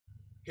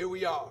Here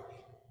we are.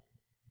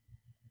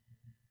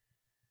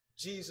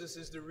 Jesus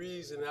is the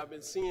reason. I've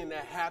been seeing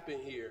that happen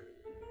here.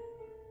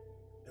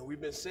 And we've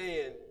been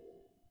saying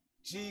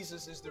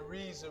Jesus is the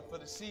reason for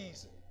the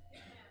season.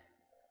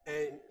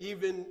 And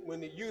even when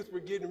the youth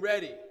were getting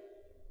ready,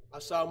 I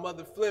saw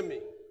Mother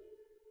Fleming,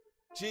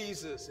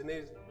 Jesus, and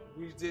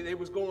they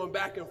was going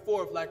back and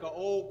forth like an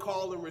old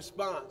call and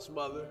response,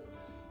 Mother.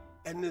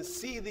 And to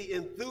see the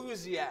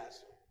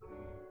enthusiasm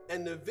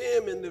and the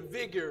vim and the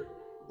vigor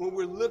when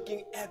we're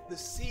looking at the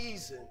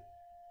season,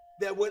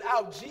 that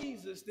without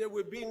Jesus, there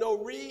would be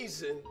no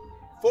reason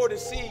for the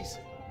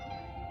season.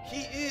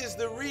 He is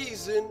the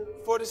reason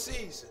for the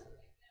season.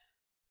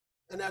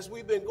 And as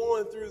we've been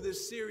going through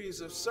this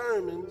series of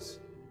sermons,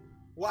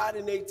 Why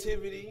the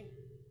Nativity,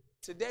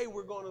 today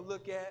we're going to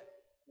look at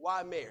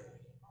why Mary.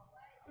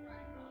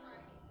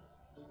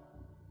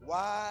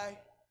 Why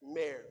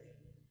Mary?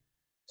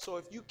 So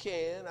if you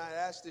can, I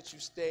ask that you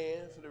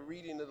stand for the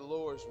reading of the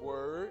Lord's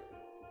word.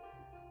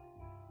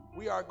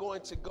 We are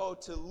going to go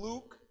to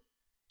Luke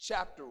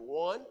chapter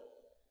 1.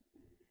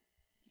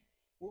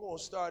 We're going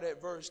to start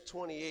at verse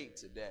 28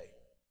 today.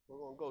 We're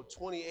going to go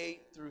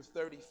 28 through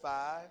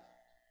 35.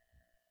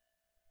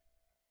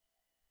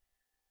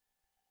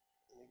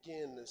 And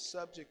again, the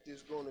subject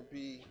is going to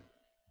be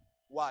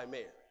why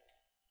Mary?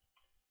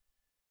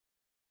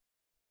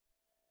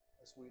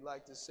 As we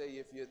like to say,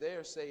 if you're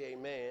there, say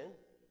amen.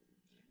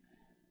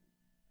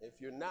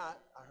 If you're not,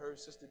 I heard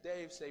Sister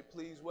Dave say,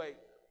 please wait.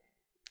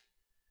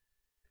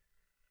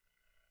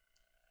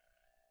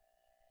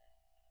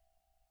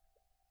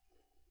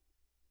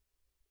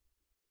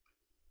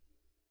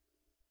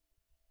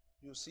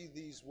 You'll see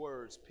these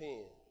words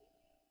penned.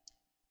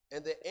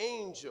 And the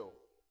angel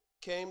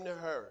came to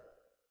her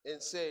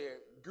and said,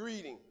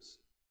 greetings,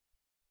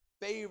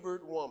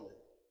 favored woman.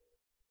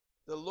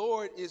 The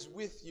Lord is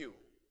with you.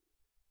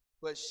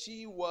 But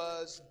she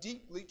was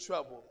deeply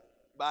troubled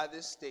by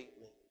this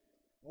statement,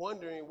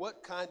 wondering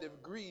what kind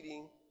of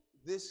greeting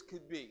this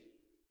could be.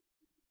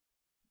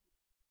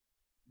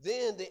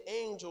 Then the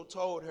angel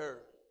told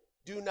her,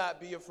 do not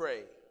be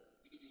afraid.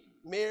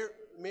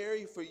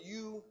 Mary, for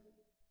you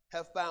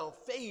have found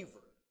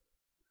favor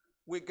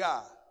with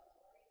God.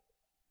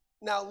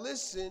 Now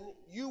listen,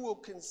 you will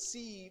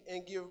conceive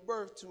and give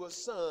birth to a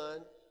son,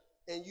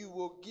 and you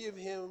will give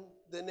him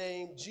the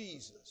name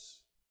Jesus.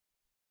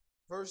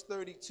 Verse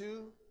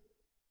 32,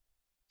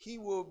 he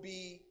will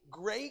be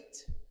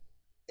great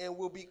and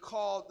will be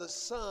called the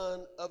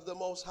Son of the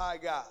Most High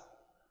God.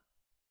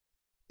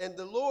 And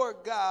the Lord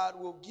God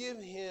will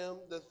give him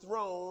the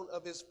throne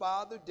of his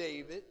father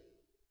David.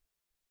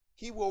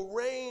 He will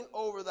reign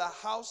over the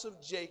house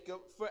of Jacob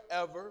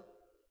forever,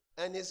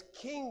 and his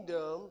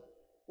kingdom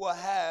will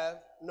have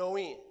no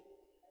end.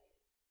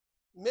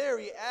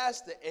 Mary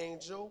asked the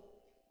angel,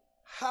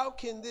 how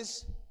can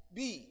this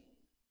be,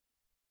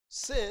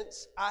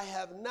 since I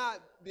have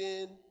not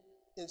been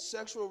in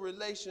sexual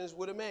relations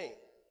with a man?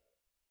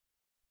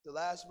 The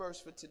last verse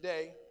for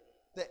today,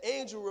 the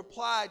angel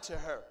replied to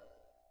her,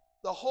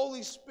 the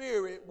Holy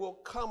Spirit will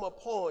come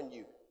upon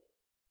you,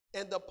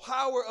 and the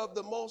power of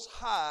the Most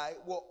High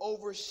will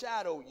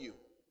overshadow you.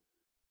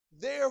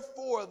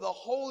 Therefore, the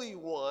Holy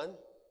One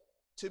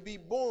to be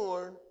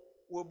born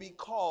will be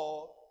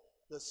called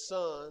the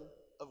Son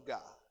of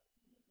God.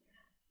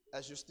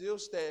 As you're still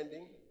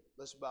standing,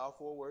 let's bow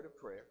for a word of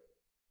prayer.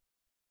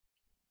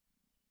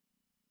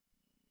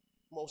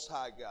 Most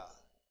High God,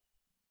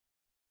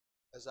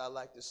 as I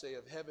like to say,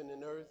 of heaven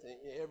and earth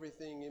and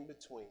everything in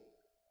between.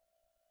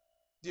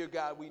 Dear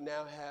God, we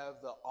now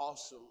have the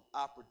awesome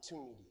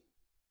opportunity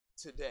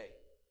today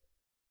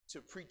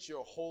to preach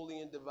your holy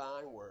and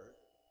divine word.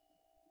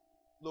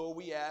 Lord,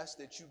 we ask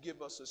that you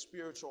give us a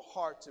spiritual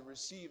heart to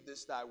receive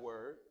this thy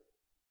word.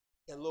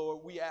 And Lord,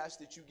 we ask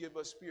that you give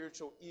us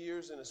spiritual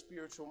ears and a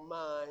spiritual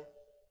mind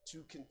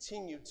to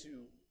continue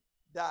to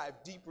dive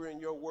deeper in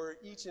your word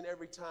each and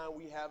every time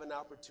we have an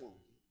opportunity.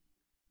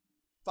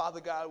 Father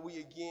God, we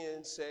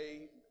again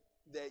say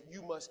that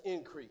you must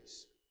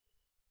increase,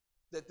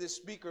 that this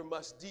speaker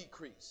must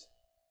decrease,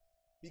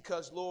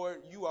 because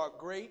Lord, you are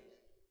great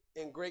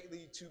and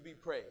greatly to be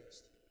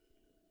praised.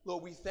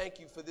 Lord, we thank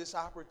you for this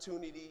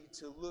opportunity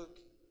to look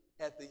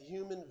at the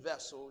human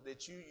vessel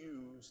that you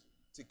used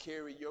to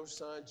carry your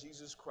son,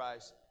 Jesus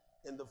Christ,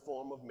 in the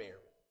form of Mary.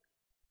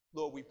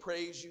 Lord, we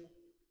praise you,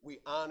 we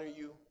honor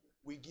you,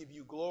 we give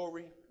you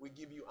glory, we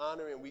give you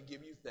honor, and we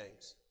give you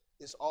thanks.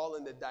 It's all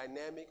in the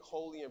dynamic,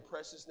 holy, and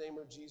precious name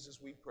of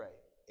Jesus we pray.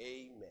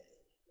 Amen.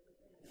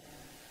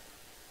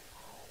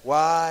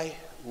 Why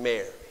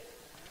Mary?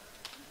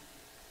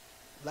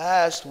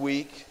 Last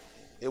week,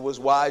 it was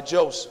why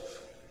Joseph.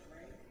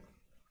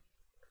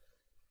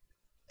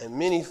 And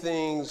many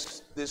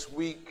things this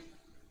week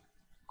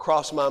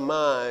crossed my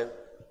mind,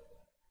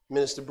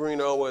 Minister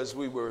Bruno, as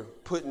we were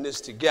putting this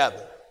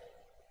together.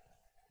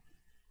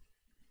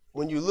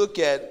 When you look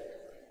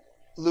at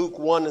Luke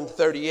 1 and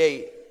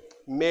 38,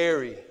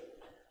 Mary,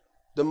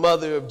 the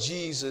mother of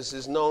Jesus,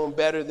 is known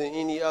better than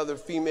any other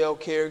female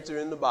character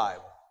in the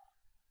Bible.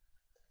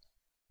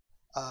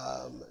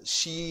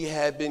 She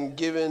had been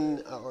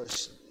given,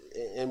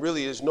 and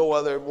really there's no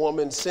other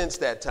woman since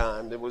that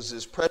time that was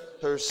as present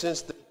her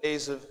since the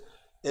days of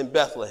in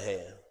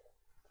Bethlehem.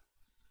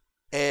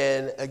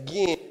 And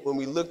again, when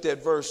we looked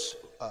at verse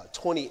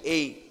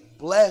 28,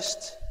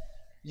 blessed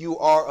you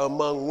are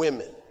among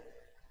women.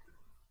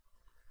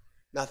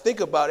 Now think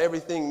about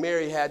everything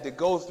Mary had to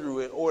go through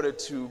in order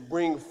to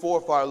bring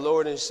forth our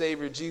Lord and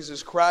Savior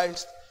Jesus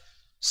Christ.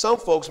 Some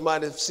folks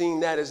might have seen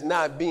that as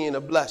not being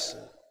a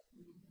blessing.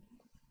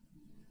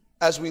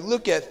 As we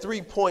look at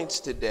 3 points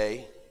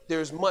today,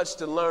 there's much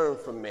to learn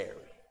from Mary.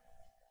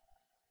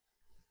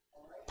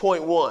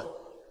 Point 1,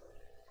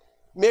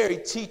 Mary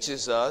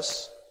teaches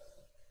us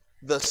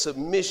the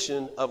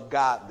submission of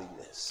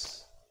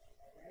godliness.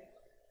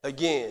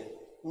 Again,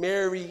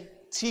 Mary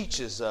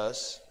teaches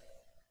us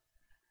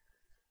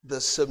the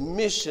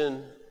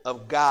submission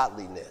of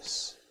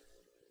godliness.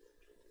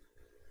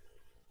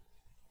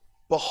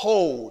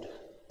 Behold,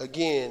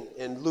 again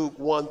in Luke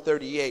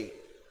 1:38,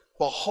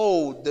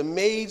 behold, the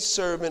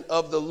maidservant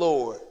of the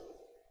Lord,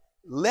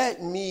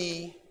 let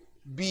me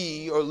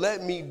be, or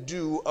let me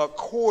do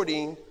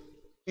according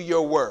to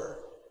your word.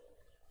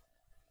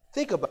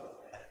 Think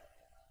about that.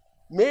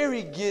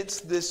 Mary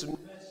gets this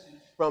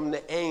message from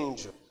the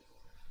angel.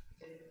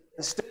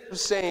 Instead of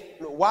saying,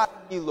 why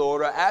me,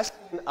 Lord, or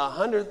asking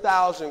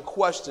 100,000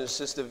 questions,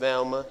 Sister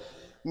Velma,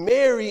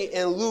 Mary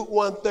in Luke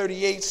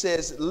 1:38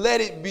 says, let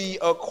it be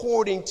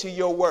according to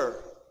your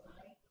word.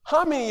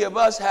 How many of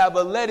us have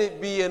a let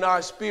it be in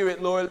our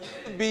spirit, Lord?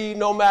 Let it be,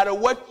 no matter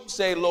what you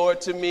say, Lord,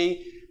 to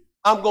me,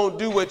 I'm going to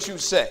do what you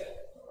say.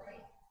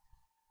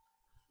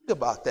 Think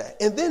about that.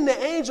 And then the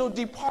angel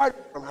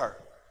departed from her.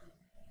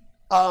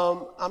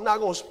 I'm not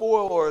going to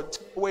spoil or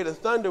take away the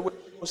thunder, which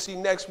we'll see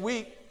next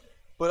week,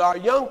 but our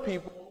young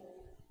people,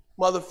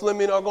 Mother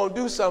Fleming, are going to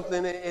do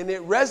something, and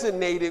it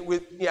resonated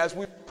with me as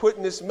we were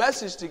putting this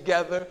message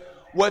together,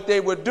 what they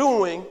were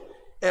doing,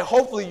 and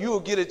hopefully you will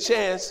get a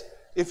chance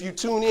if you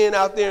tune in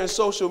out there in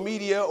social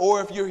media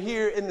or if you're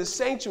here in the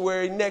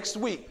sanctuary next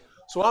week.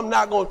 So I'm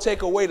not going to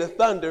take away the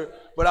thunder,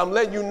 but I'm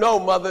letting you know,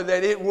 Mother,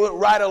 that it went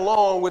right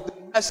along with the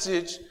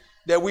message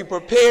that we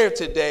prepared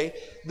today,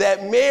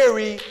 that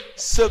Mary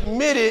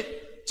submitted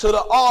to the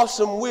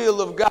awesome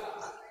will of God.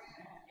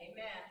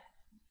 Amen.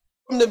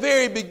 From the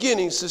very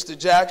beginning, Sister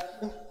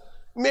Jackson,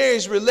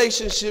 Mary's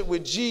relationship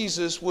with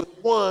Jesus was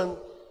one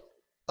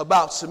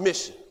about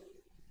submission.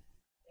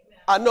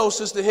 I know,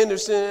 Sister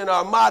Henderson, in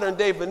our modern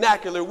day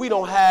vernacular, we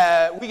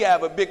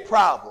have a big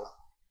problem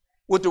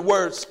with the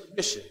word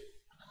submission.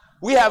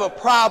 We have a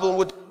problem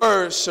with the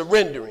word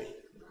surrendering.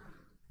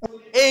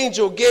 When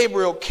Angel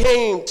Gabriel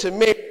came to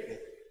Mary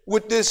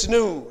with this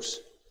news,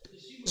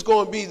 she was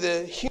going to be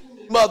the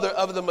human mother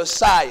of the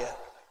Messiah.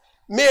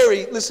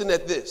 Mary, listen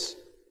at this,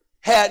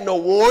 had no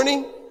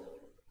warning.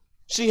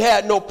 She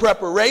had no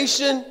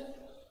preparation.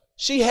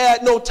 She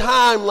had no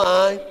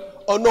timeline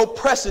or no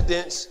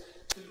precedence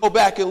to go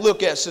back and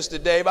look at, Sister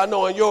Dave. I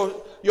know in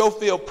your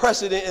field,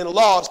 precedent and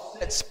law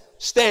sets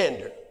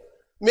standard.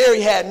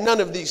 Mary had none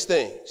of these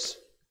things.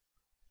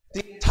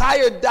 The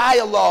entire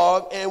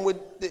dialogue and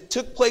what that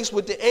took place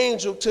with the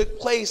angel took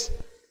place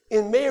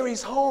in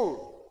Mary's home.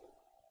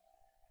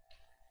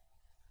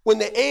 When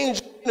the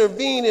angel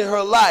intervened in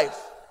her life,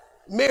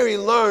 Mary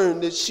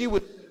learned that she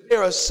would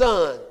bear a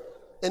son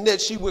and that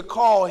she would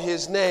call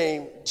his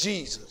name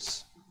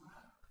Jesus.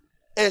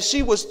 And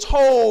she was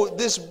told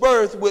this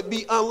birth would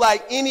be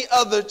unlike any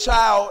other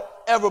child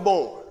ever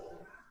born.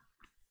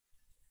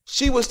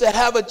 She was to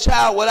have a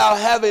child without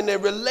having a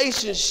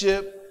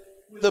relationship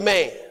with a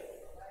man.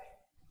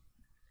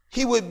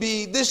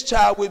 This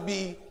child would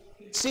be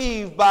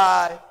conceived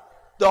by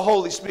the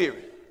Holy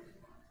Spirit.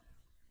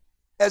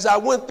 As I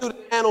went through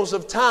the annals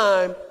of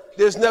time,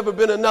 there's never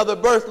been another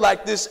birth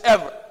like this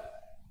ever.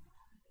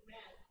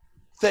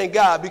 Thank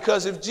God,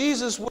 because if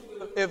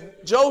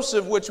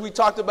Joseph, which we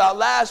talked about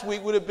last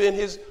week, would have been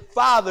his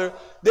father,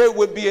 there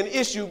would be an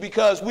issue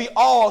because we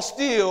all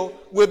still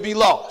would be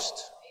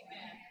lost.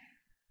 Amen.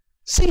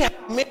 See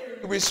how Mary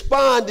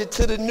responded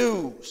to the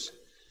news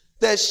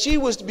that she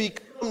was to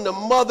become the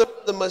mother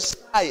of the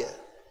Messiah.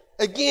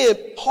 Again,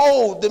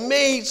 behold, the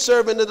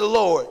maidservant of the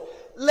Lord.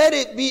 Let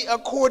it be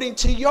according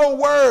to your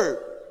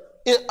word.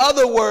 In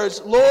other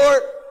words,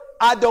 Lord,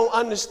 I don't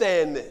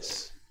understand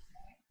this.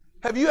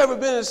 Have you ever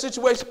been in a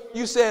situation where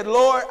you said,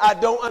 Lord, I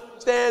don't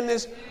understand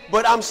this,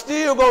 but I'm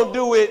still going to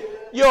do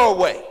it your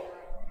way?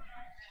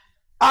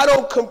 I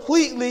don't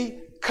completely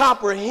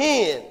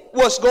comprehend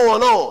what's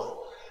going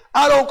on.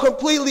 I don't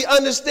completely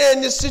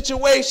understand this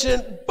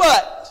situation,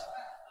 but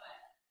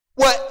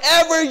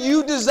whatever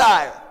you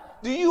desire.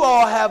 Do you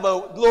all have a,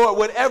 Lord,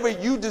 whatever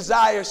you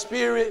desire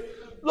spirit?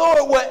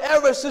 Lord,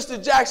 whatever, Sister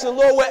Jackson,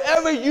 Lord,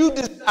 whatever you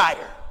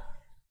desire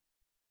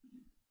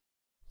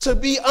to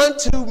be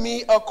unto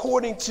me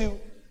according to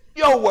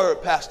your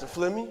word, Pastor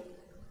Fleming.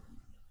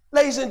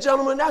 Ladies and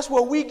gentlemen, that's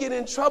where we get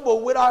in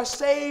trouble with our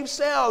saved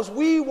selves.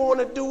 We want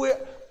to do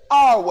it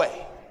our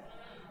way.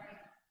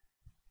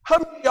 How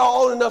many of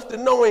y'all old enough to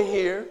know in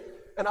here,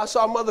 and I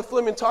saw Mother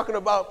Fleming talking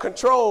about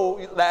control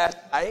last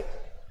night,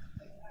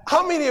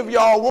 How many of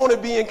y'all want to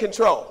be in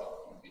control?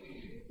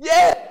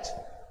 Yes.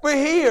 But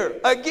here,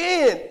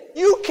 again,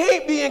 you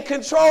can't be in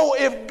control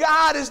if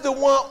God is the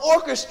one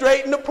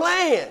orchestrating the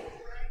plan.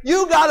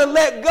 You got to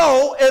let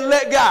go and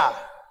let God.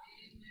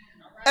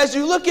 As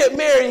you look at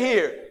Mary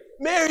here,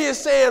 Mary is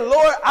saying,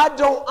 Lord, I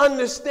don't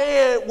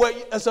understand what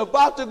is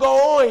about to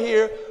go on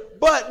here,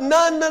 but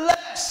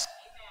nonetheless,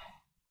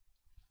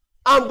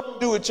 I'm going to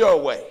do it your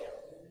way.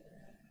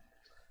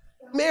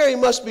 Mary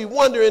must be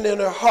wondering in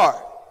her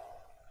heart,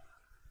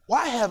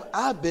 why have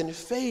I been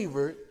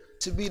favored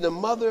to be the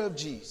mother of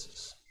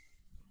Jesus?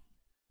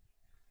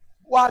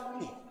 Why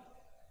me?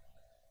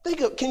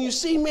 Can you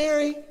see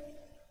Mary?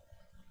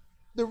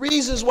 The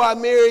reasons why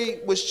Mary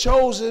was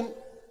chosen,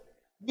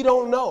 we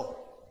don't know.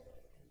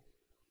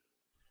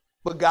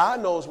 But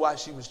God knows why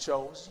she was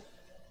chosen.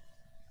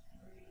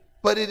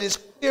 But it is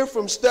clear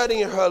from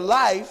studying her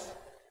life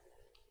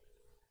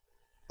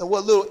and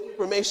what little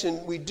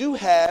information we do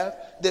have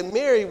that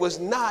Mary was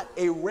not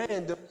a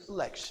random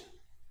selection.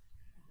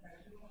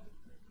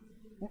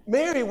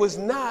 Mary was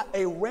not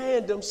a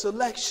random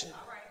selection.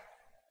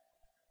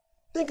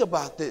 Think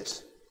about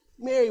this.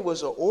 Mary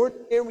was an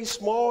ordinary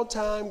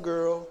small-time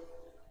girl,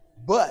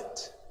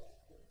 but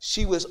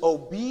she was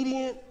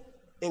obedient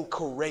and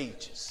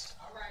courageous.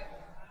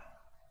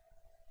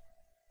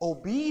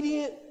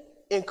 Obedient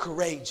and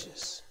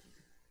courageous.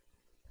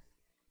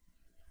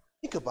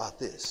 Think about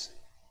this.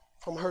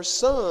 From her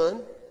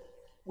son,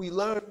 we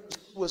learned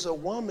she was a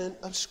woman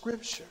of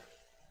Scripture,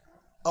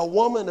 a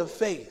woman of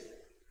faith.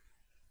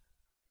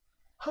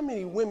 How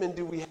many women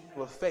do we have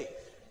of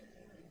faith?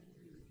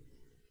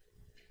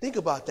 Think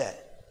about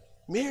that.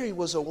 Mary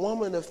was a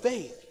woman of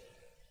faith.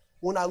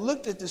 When I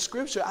looked at the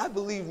scripture, I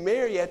believe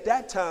Mary at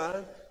that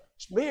time,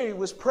 Mary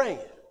was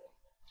praying.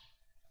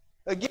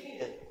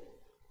 Again,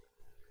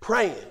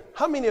 praying.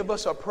 How many of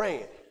us are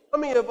praying? How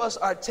many of us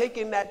are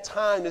taking that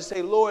time to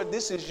say, Lord,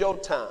 this is your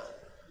time.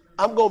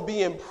 I'm going to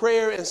be in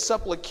prayer and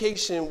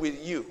supplication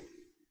with you.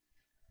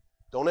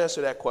 Don't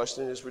answer that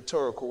question. It's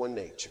rhetorical in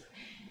nature.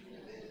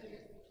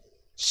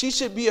 She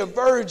should be a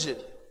virgin,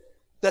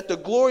 that the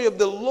glory of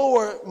the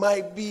Lord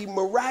might be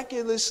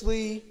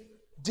miraculously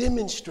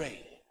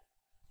demonstrated.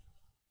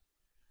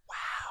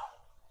 Wow.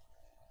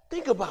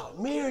 Think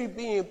about Mary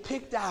being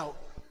picked out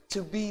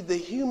to be the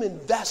human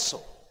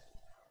vessel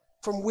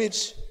from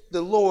which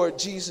the Lord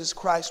Jesus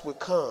Christ would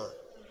come.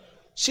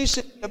 She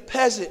should be a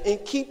peasant in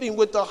keeping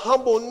with the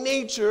humble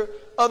nature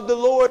of the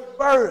Lord's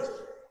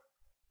birth.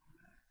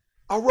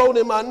 I wrote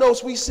in my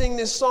notes, we sing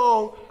this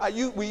song,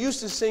 we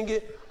used to sing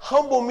it,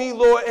 humble me,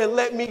 Lord, and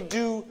let me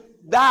do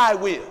thy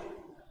will,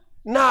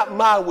 not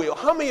my will.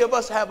 How many of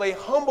us have a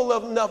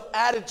humble enough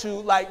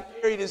attitude like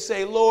Mary to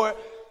say, Lord,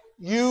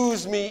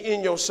 use me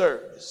in your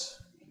service?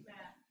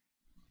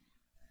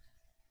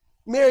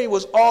 Mary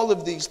was all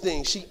of these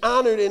things. She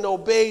honored and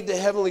obeyed the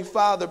Heavenly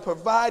Father,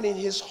 providing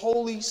his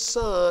Holy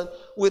Son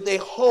with a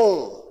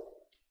home,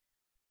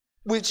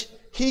 which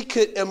he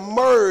could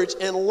emerge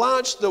and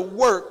launch the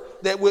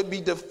work that would be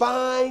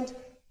defined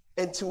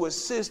and to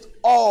assist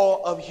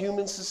all of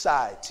human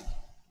society.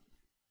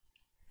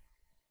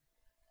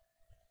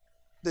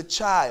 The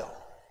child,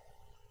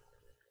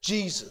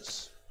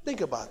 Jesus,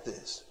 think about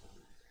this,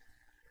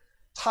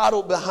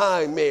 toddled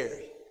behind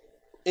Mary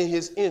in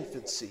his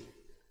infancy.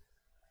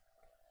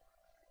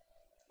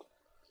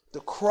 The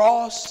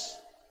cross,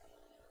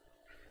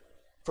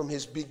 from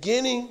his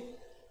beginning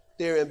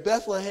there in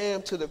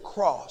Bethlehem to the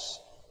cross,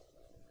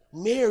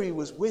 Mary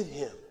was with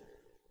him.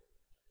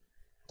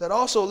 That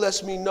also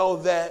lets me know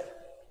that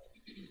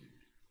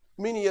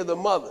many of the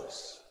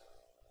mothers,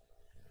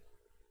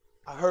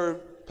 I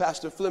heard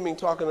Pastor Fleming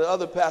talking to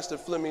other Pastor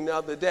Fleming the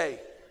other day,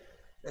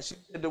 and she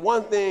said the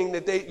one thing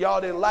that y'all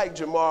didn't like,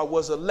 Jamar,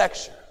 was a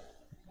lecture.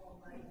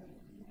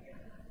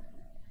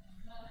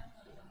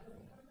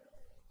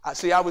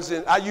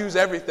 I use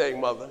everything,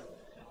 mother.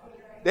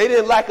 They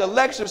didn't like a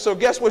lecture, so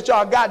guess what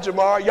y'all got,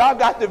 Jamar? Y'all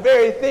got the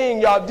very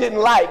thing y'all didn't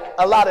like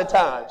a lot of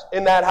times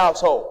in that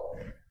household.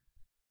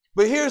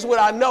 But here's what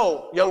I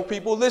know, young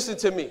people, listen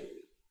to me.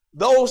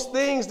 Those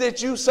things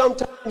that you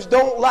sometimes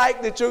don't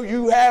like that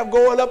you have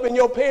going up in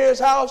your parents'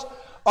 house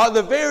are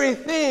the very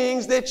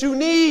things that you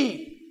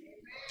need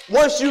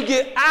once you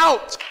get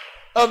out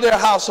of their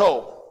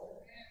household.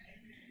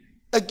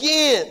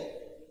 Again,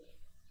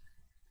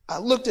 I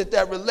looked at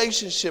that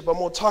relationship. I'm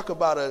going to talk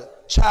about a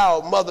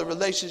child-mother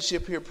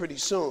relationship here pretty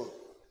soon.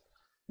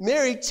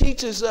 Mary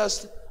teaches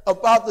us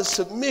about the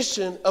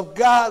submission of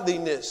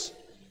godliness.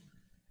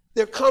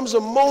 There comes a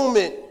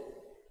moment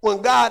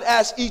when God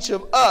asks each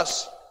of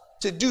us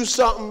to do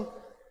something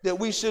that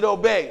we should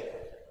obey.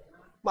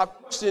 My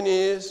question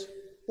is,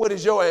 what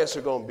is your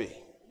answer going to be?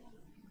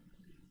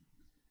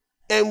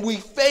 And we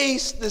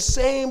face the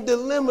same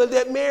dilemma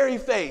that Mary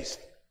faced.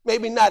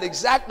 Maybe not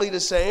exactly the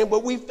same,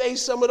 but we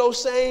face some of those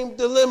same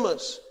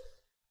dilemmas.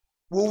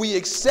 Will we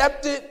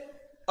accept it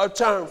or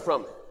turn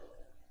from it?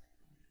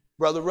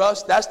 Brother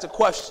Russ, that's the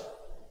question.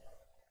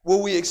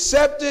 Will we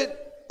accept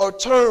it or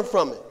turn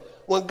from it?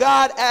 When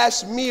God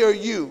asks me or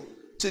you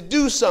to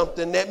do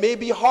something that may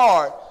be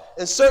hard,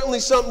 and certainly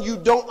something you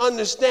don't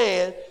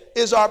understand,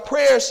 is our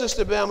prayer,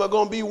 Sister Bama,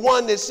 going to be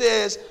one that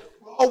says,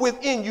 all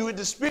within you,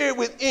 the spirit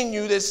within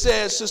you that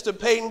says, Sister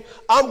Peyton,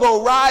 I'm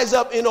going to rise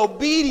up in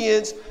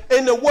obedience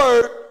in the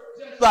word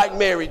like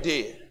Mary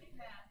did.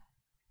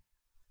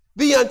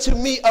 Be unto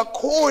me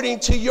according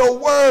to your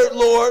word,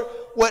 Lord,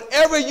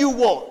 whatever you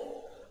want.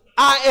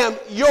 I am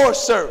your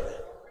servant.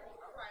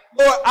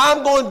 Lord,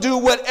 I'm going to do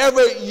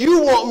whatever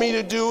you want me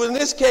to do. In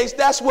this case,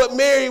 that's what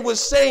Mary was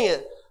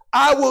saying.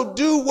 I will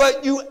do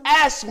what you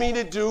ask me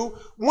to do,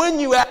 when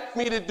you ask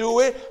me to do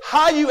it,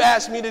 how you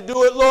ask me to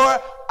do it, Lord.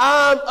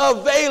 I'm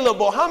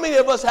available. How many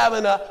of us have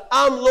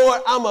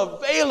I'm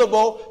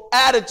available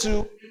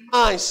attitude,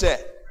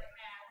 mindset?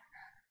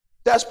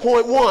 That's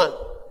point one.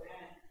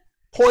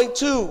 Point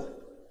two,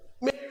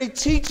 Mary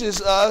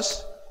teaches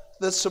us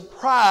the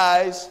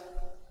surprise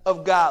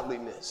of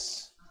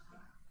godliness.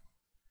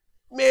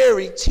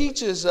 Mary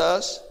teaches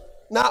us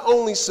not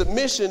only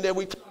submission that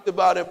we talked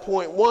about in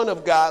point one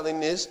of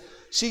godliness,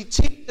 she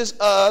teaches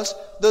us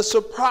the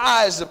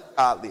surprise of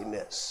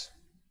godliness.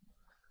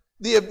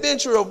 The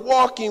adventure of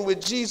walking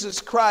with Jesus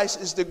Christ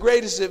is the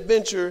greatest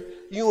adventure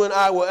you and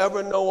I will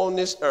ever know on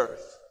this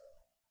earth.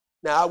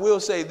 Now, I will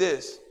say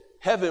this,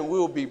 heaven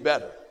will be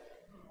better.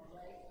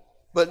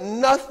 But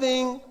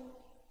nothing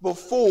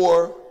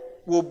before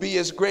will be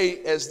as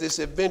great as this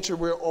adventure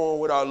we're on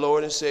with our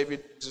Lord and Savior,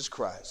 Jesus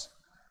Christ.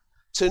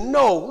 To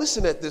know,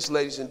 listen at this,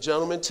 ladies and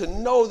gentlemen, to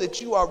know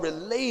that you are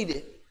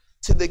related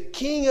to the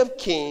King of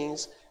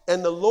Kings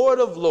and the Lord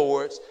of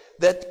Lords,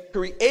 that the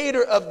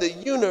creator of the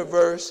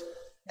universe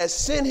has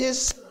sent his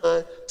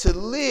son to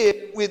live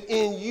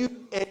within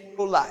you and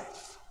your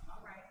life.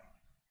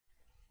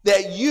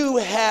 That you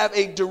have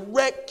a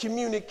direct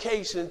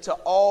communication to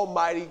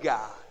Almighty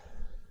God.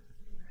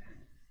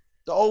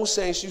 The old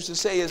saints used to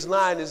say his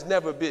line is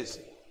never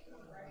busy.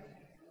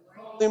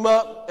 Call him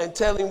up and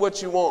tell him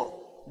what you want.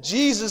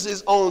 Jesus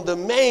is on the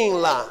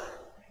main line.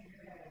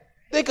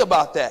 Think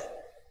about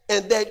that.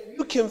 And that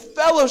you can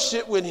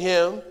fellowship with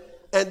him,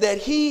 and that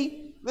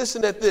he,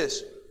 listen at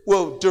this,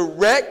 will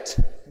direct,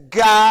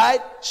 guide,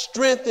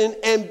 strengthen,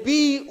 and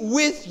be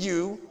with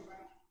you.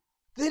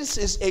 This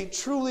is a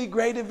truly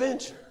great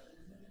adventure.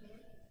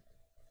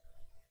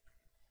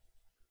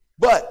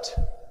 But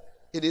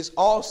it is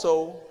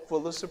also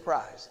full of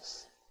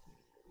surprises.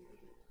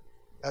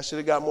 I should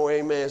have got more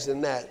amens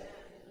than that.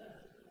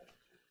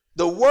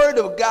 The word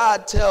of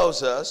God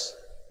tells us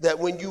that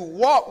when you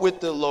walk with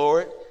the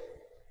Lord,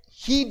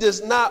 he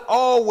does not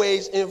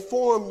always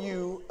inform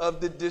you of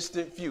the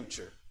distant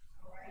future.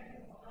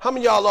 How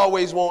many of y'all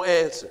always want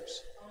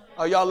answers?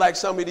 Are y'all like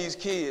some of these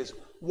kids?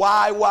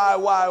 Why,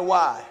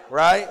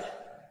 right?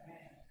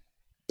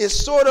 It's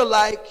sort of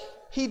like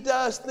he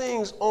does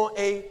things on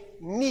a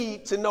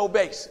need to know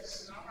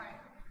basis.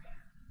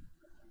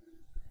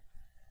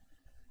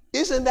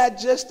 Isn't that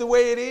just the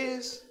way it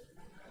is?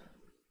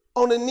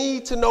 On a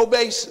need to know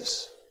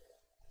basis.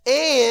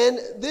 And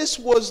this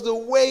was the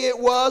way it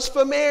was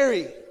for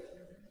Mary.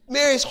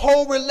 Mary's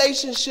whole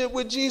relationship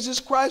with Jesus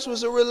Christ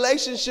was a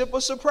relationship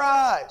of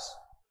surprise.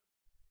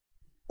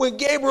 When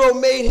Gabriel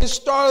made his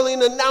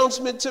startling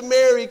announcement to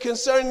Mary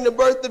concerning the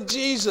birth of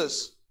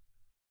Jesus,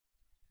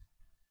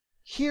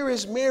 here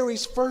is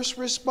Mary's first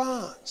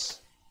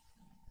response.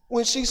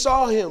 When she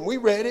saw him, we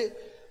read it,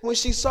 when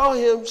she saw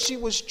him, she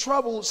was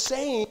troubled,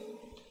 saying,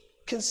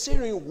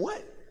 considering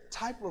what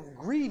type of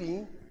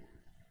greeting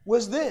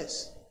was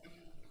this?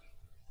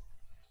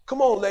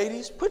 Come on,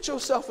 ladies, put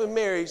yourself in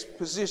Mary's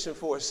position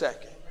for a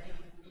second.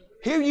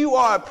 Here you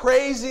are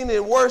praising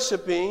and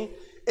worshiping,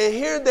 and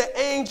here the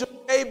angel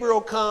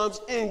Gabriel comes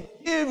and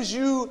gives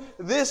you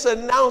this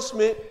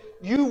announcement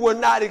you were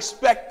not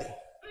expecting.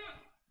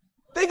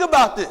 Think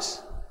about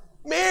this.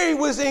 Mary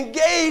was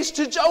engaged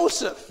to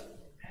Joseph.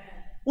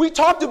 We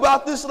talked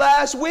about this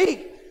last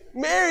week.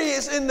 Mary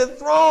is in the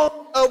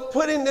throng of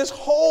putting this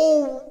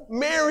whole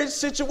marriage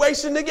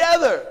situation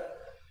together.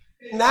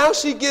 Now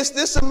she gets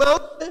this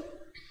announcement.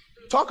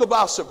 Talk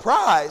about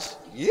surprise.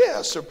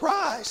 Yeah,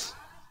 surprise.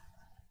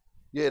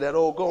 Yeah, that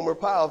old Gomer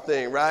Pyle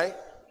thing, right?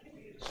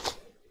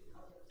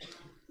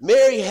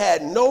 Mary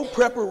had no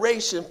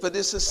preparation for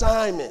this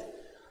assignment.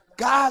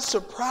 God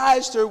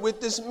surprised her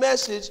with this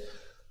message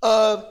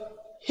of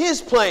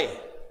his plan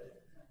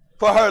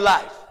for her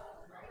life.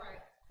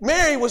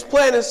 Mary was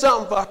planning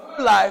something for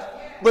her life,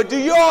 but do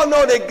you all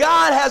know that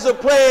God has a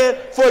plan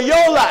for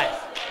your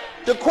life?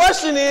 The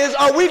question is,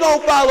 are we going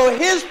to follow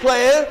his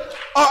plan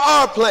or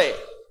our plan?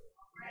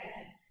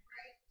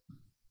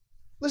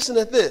 Listen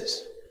to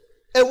this.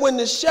 And when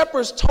the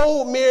shepherds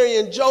told Mary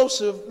and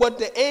Joseph what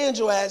the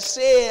angel had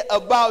said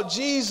about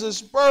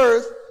Jesus'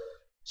 birth,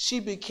 she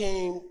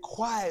became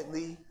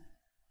quietly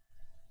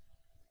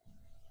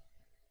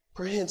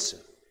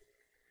apprehensive.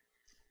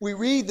 We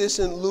read this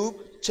in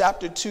Luke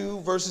chapter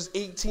 2, verses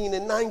 18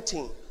 and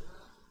 19.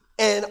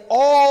 And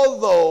all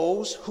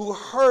those who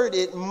heard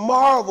it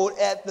marveled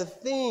at the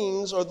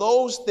things, or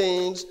those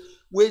things,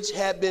 which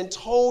had been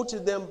told to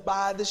them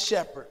by the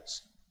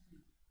shepherds.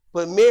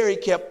 But Mary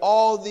kept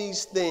all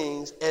these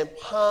things and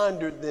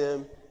pondered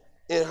them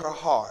in her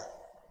heart.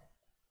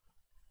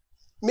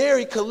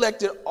 Mary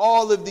collected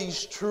all of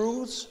these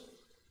truths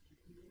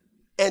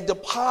and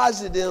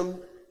deposited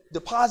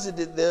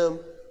them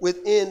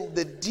within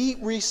the deep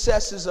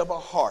recesses of her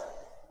heart.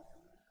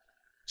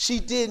 She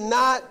did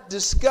not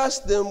discuss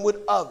them with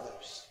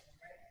others.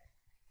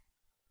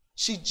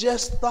 She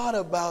just thought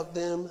about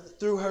them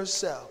through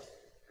herself.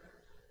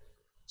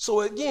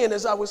 So again,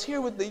 as I was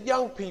here with the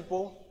young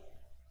people,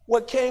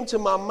 what came to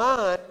my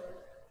mind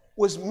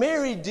was,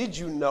 Mary, did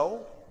you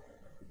know?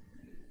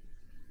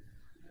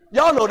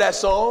 Y'all know that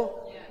song.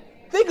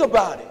 Think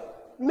about it.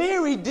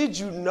 Mary, did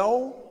you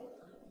know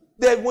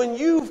that when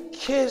you've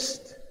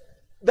kissed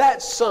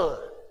that son,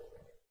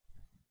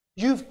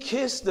 you've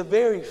kissed the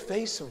very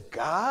face of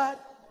God?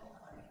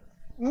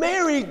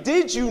 Mary,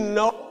 did you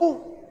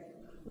know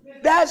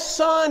that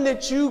son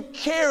that you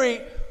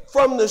carried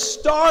from the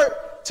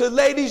start to,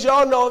 ladies,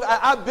 y'all know,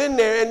 I've been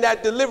there in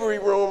that delivery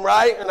room,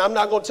 right? And I'm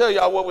not going to tell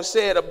y'all what was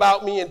said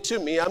about me and to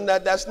me.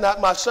 That's not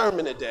my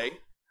sermon today.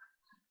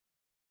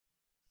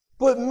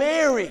 But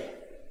Mary,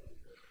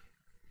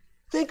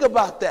 think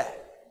about that.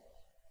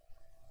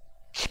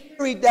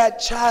 Carried that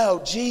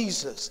child,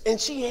 Jesus, and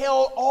she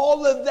held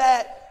all of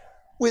that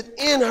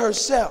within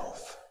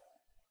herself.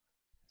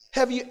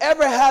 Have you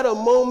ever had a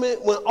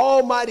moment when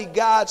Almighty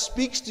God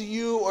speaks to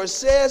you or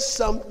says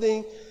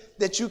something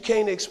that you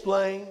can't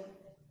explain?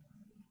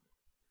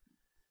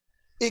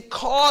 It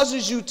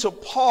causes you to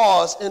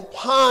pause and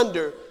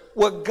ponder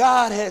what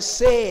God has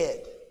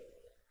said.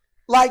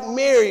 Like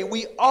Mary,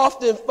 we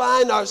often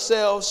find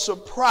ourselves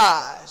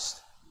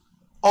surprised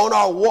on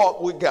our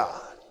walk with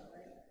God.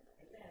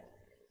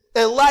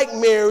 And like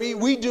Mary,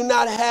 we do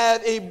not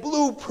have a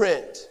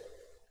blueprint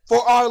for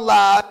our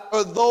lives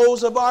or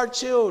those of our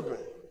children.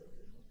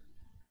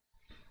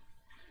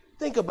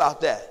 Think about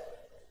that.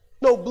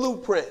 No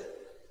blueprint.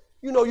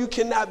 You know, you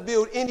cannot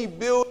build any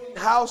building,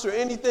 house, or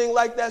anything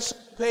like that,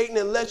 Sister Peyton,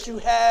 unless you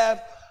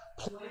have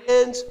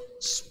plans,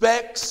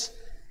 specs,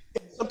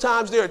 and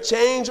sometimes there are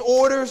change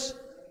orders.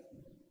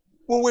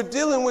 When we're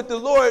dealing with the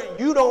Lord,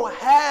 you don't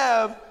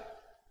have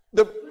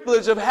the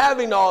privilege of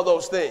having all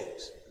those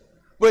things.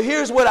 But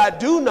here's what I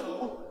do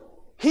know.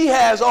 He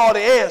has all the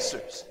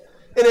answers.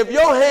 And if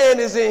your hand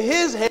is in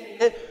his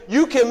hand,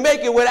 you can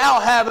make it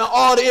without having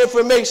all the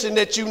information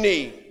that you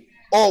need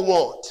or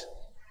want.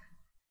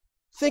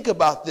 Think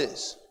about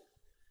this.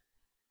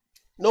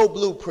 No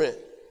blueprint,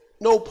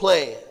 no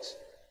plans,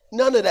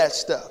 none of that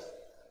stuff.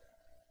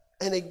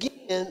 And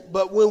again,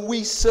 but when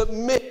we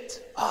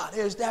submit,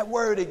 there's that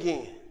word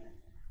again.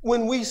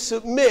 When we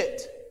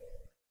submit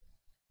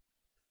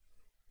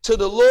to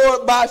the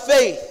Lord by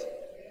faith,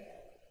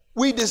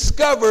 we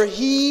discover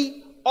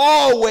he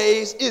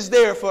always is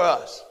there for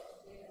us.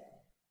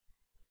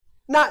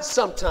 Not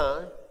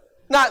sometime,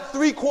 not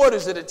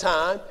 3/4 of the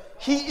time.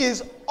 He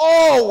is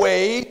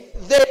always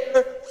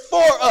there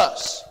for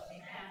us.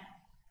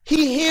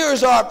 He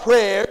hears our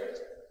prayers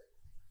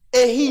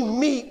and he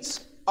meets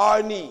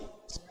our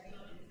needs.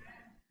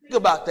 Think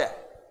about that.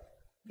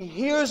 He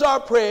hears our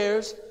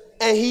prayers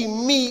and he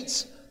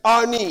meets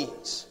our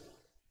needs.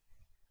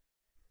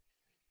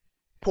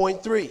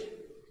 Point 3.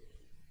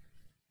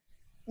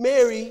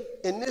 Mary,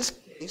 in this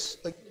case,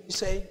 like you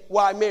say,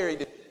 why Mary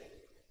did it?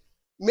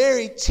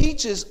 Mary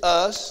teaches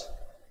us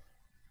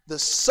the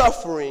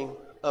suffering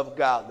of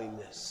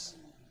godliness.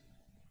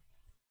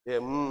 Yeah,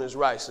 is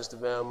right, Sister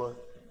Velma.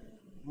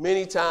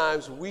 Many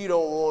times we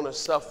don't want to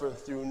suffer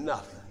through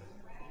nothing.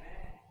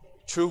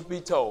 Truth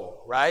be told,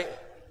 right?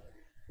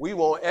 We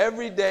want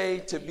every day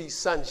to be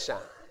sunshine.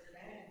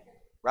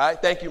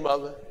 Right? Thank you,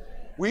 Mother.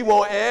 We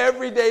want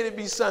every day to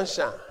be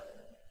sunshine.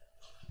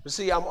 But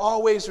see, I'm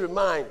always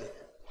reminded.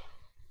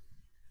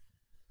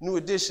 New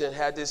Edition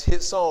had this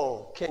hit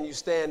song, Can You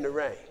Stand the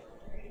Rain?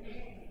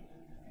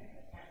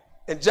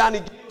 And Johnny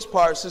Gibbs'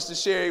 part, Sister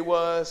Sherry,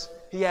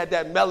 he had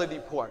that melody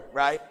part,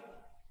 right?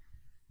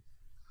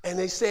 And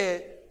they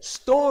said,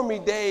 stormy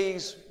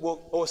days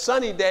or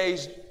sunny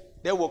days,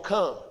 they will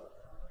come.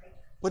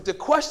 But the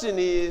question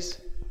is,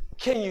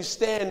 can you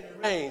stand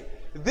the rain?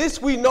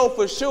 This we know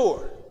for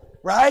sure,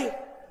 right?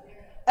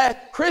 As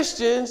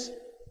Christians,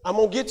 I'm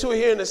going to get to it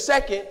here in a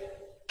second,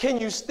 can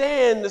you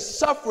stand the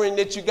suffering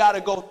that you got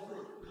to go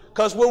through?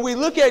 Because when we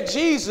look at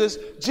Jesus,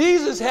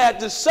 Jesus had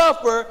to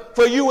suffer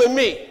for you and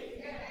me.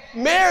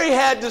 Mary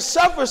had to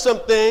suffer some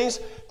things.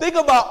 Think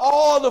about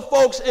all the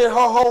folks in her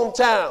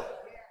hometown.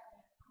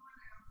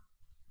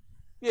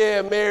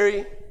 Yeah,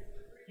 Mary,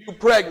 you're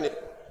pregnant.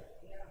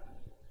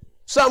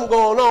 Something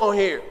going on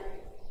here.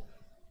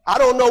 I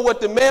don't know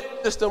what the mail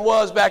system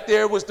was back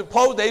there. It was the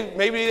post.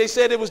 Maybe they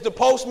said it was the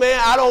postman.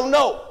 I don't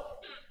know.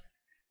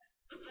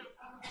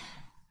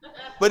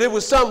 But it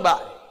was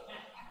somebody.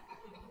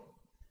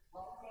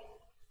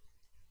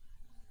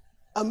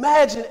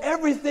 Imagine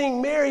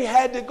everything Mary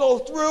had to go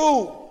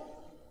through.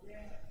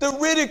 The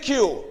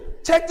ridicule.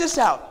 Check this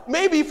out.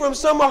 Maybe from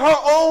some of her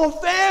own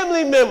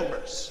family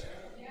members.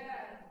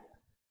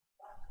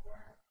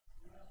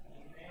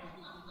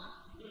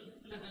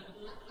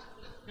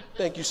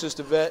 Thank you,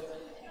 Sister Vet.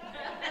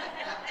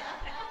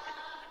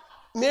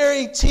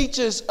 Mary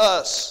teaches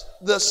us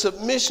the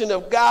submission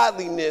of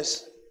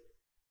godliness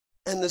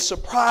and the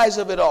surprise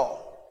of it all.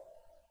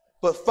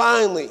 But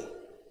finally,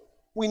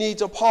 we need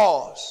to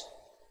pause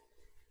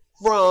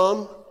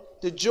from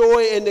the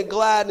joy and the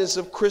gladness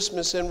of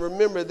Christmas and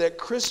remember that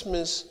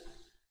Christmas,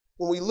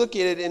 when we look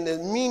at it in the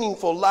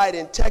meaningful light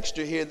and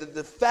texture here, that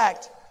the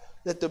fact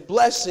that the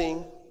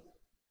blessing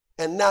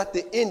and not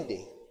the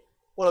ending.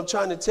 What I'm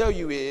trying to tell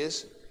you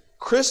is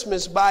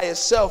Christmas by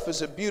itself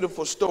is a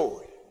beautiful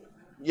story.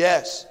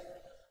 Yes.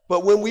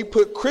 But when we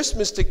put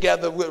Christmas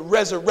together with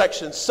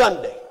Resurrection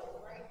Sunday,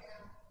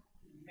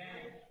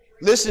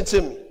 listen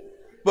to me.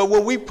 But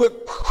when we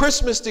put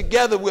Christmas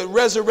together with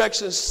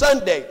Resurrection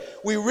Sunday,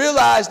 we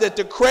realize that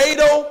the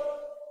cradle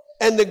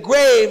and the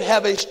grave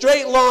have a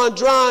straight line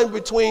drawn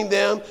between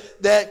them,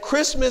 that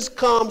Christmas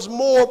comes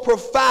more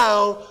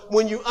profound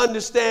when you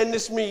understand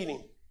this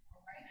meaning.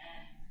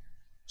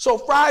 So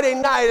Friday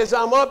night, as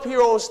I'm up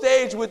here on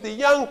stage with the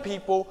young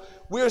people,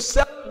 we're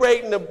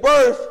celebrating the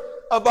birth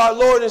of our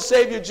Lord and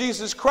Savior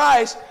Jesus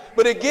Christ.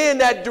 But again,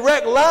 that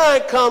direct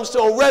line comes to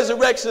on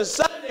Resurrection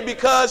Sunday,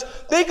 because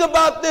think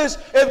about this.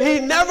 If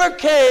he never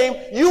came,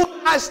 you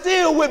and I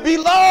still would be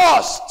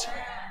lost.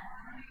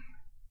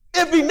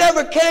 If he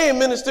never came,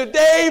 Minister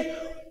Dave,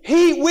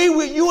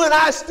 you and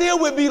I still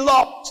would be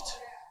lost.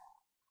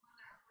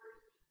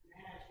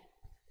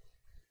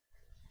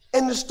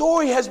 And the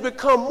story has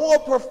become more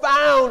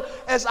profound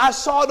as I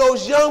saw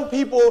those young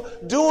people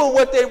doing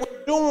what they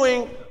were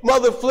doing,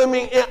 Mother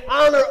Fleming, in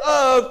honor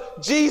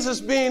of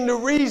Jesus being the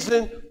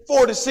reason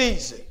for the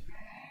season.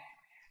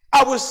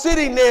 I was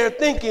sitting there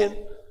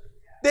thinking,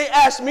 they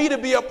asked me to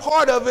be a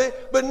part of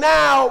it, but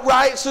now,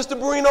 right, Sister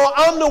Bruno,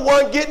 I'm the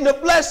one getting the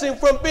blessing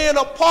from being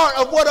a part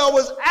of what I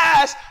was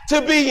asked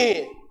to be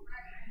in.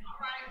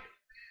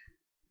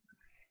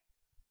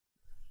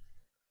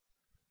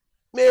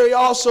 Mary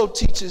also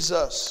teaches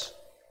us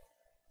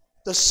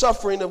the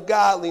suffering of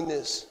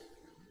godliness.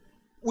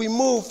 We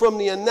move from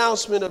the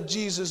announcement of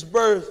Jesus'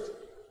 birth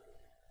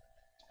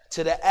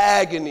to the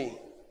agony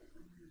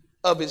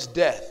of his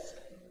death.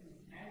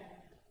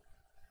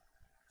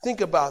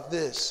 Think about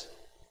this.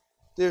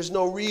 There's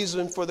no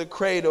reason for the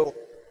cradle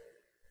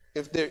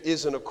if there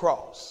isn't a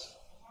cross.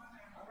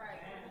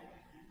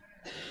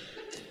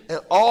 And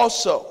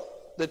also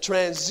the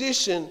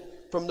transition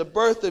from the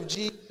birth of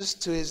Jesus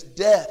to his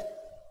death.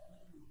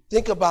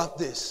 Think about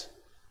this.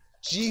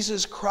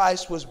 Jesus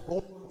Christ was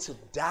born to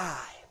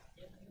die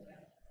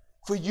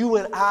for you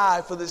and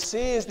I, for the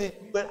sins that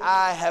you and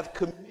I have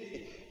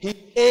committed. He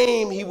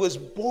came, he was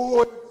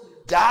born to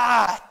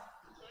die.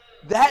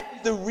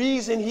 That's the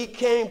reason he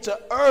came to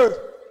earth.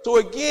 So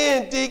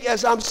again, Deke,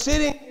 as I'm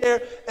sitting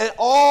there and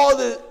all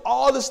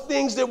the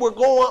things that were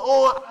going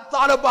on, I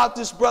thought about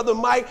this, Brother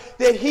Mike,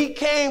 that he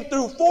came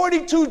through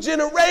 42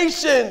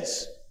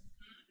 generations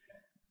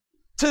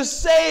to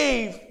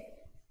save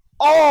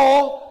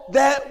all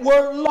that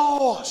were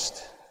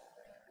lost.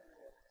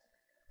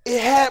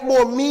 It had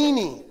more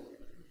meaning.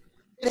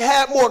 It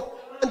had more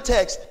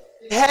context.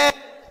 It had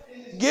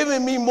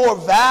given me more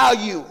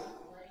value.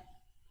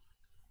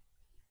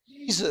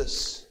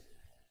 Jesus,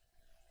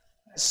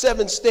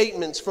 7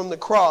 statements from the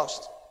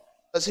cross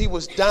as he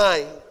was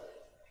dying.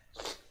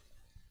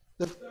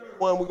 The third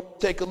one we're going to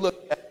take a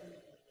look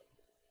at.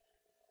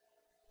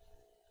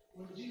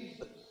 When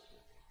Jesus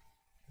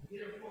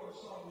therefore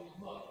saw his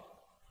mother,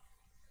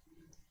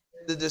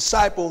 the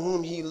disciple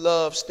whom he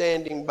loved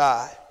standing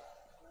by,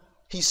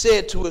 he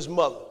said to his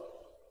mother,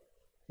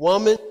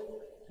 "Woman,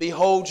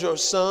 behold your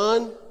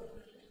son."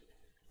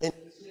 And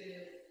he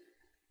said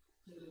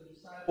to the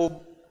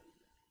disciple,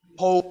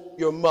 "Behold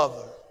your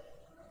mother."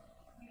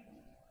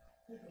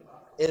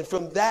 And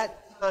from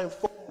that time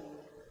forward,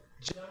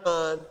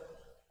 John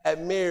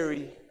had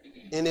Mary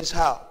in his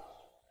house.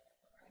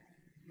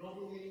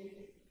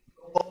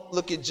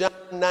 Look at John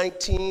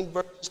 19,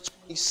 verses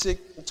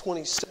 26 and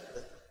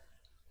 27.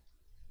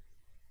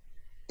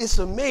 It's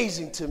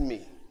amazing to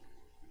me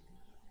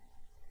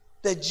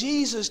that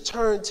Jesus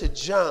turned to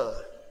John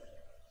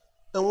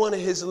in one of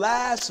his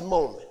last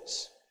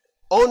moments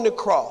on the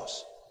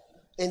cross,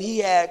 and he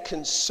had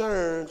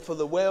concern for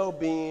the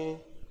well-being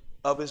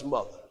of his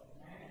mother.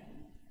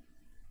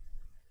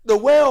 The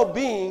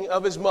well-being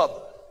of his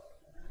mother.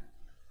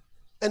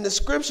 And the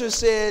scripture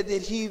said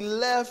that he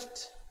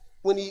left,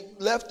 when they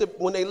left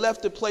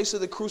the place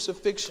of the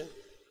crucifixion,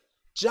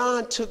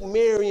 John took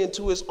Mary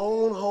into his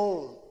own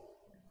home.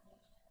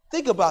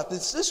 Think about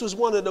this. This was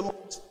one of the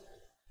most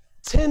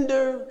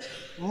tender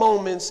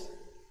moments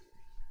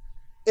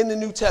in the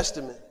New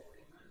Testament.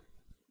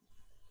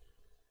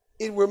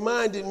 It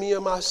reminded me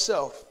of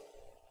myself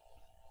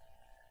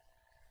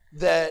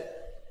that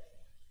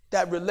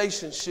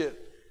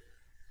relationship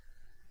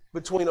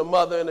between a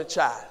mother and a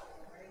child.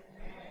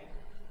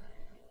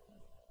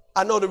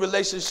 I know the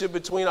relationship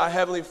between our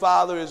Heavenly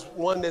Father is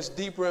one that's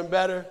deeper and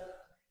better.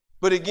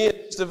 But again,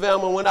 Mr.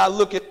 Velma, when I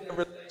look at the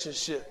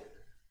relationship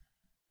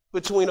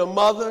between a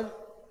mother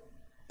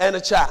and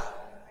a child,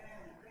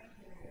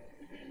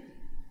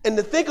 and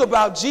to think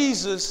about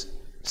Jesus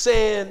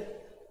saying,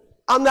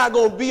 I'm not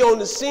going to be on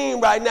the scene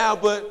right now,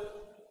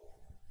 but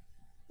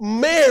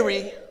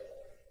Mary,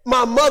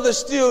 my mother,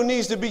 still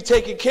needs to be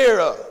taken care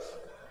of.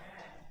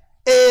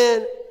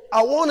 And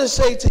I want to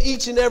say to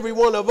each and every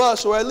one of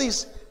us, or at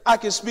least I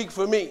can speak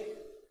for me,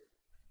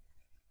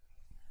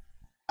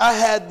 I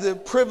had the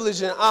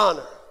privilege and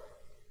honor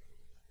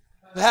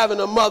of having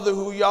a mother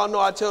who, y'all know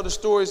I tell the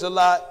stories a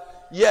lot.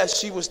 Yes,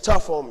 she was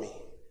tough on me,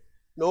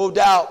 no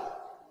doubt.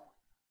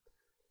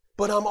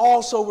 But I'm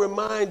also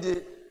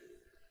reminded,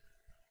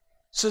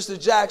 Sister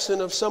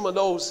Jackson, of some of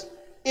those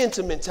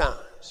intimate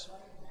times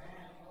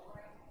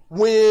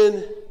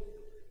when,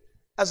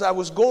 as I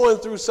was going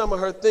through some of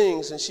her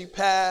things, and she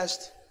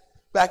passed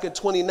back in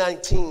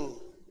 2019,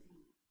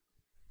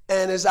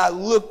 and as I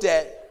looked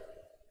at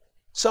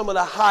some of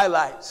the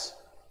highlights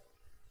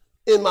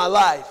in my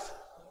life,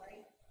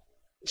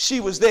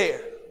 she was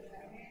there.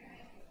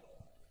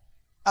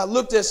 I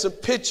looked at some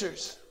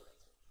pictures,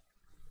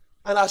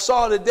 and I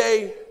saw the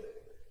day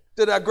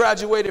that I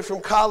graduated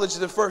from college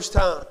the first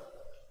time.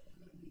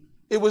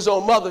 It was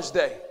on Mother's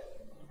Day.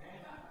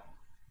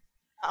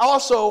 I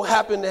also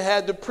happened to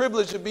have the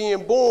privilege of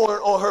being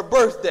born on her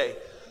birthday.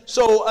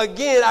 So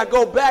again, I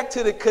go back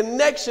to the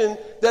connection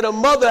that a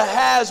mother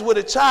has with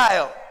a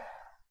child.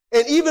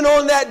 And even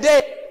on that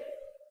day,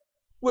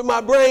 with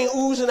my brain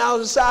oozing out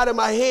the side of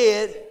my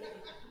head,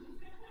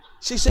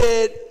 she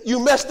said, "You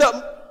messed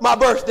up my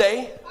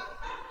birthday.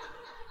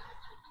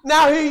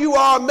 Now here you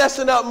are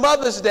messing up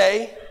Mother's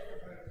Day.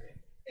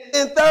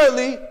 And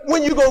thirdly,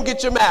 when you gonna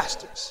get your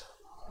master's?"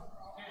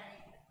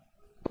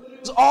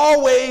 It was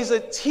always a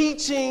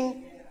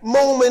teaching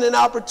moment and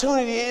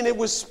opportunity, and it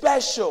was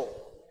special.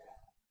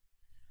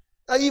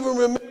 I even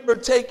remember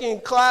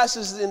taking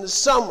classes in the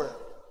summer,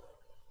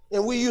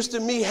 and we used to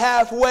meet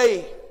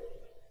halfway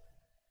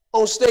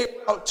on State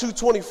Route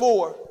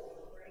 224.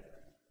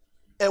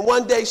 And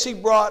one day she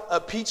brought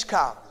a peach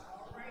cobbler,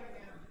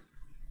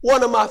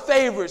 one of my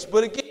favorites.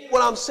 But again,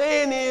 what I'm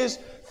saying is,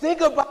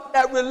 think about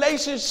that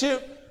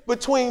relationship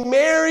between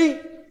Mary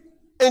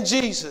and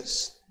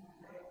Jesus.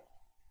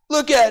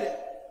 Look at it.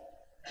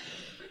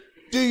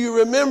 Do you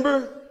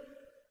remember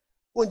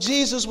when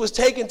Jesus was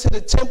taken to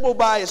the temple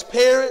by his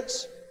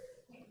parents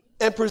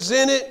and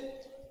presented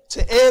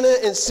to Anna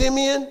and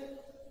Simeon?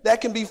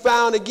 That can be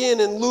found again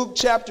in Luke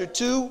chapter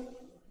 2,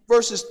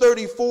 verses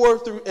 34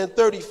 through and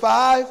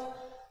 35.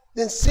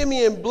 Then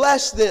Simeon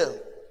blessed them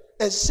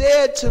and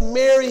said to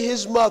Mary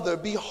his mother,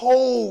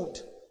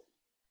 "Behold,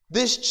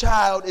 this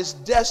child is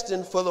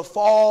destined for the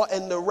fall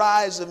and the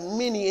rise of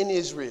many in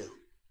Israel."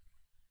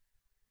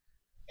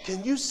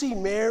 Can you see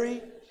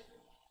Mary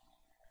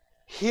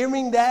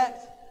hearing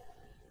that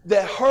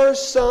her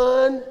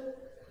son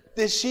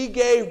that she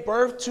gave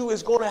birth to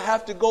is going to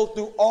have to go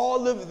through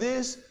all of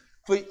this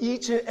for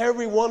each and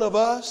every one of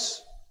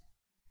us?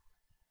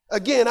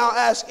 Again, I'll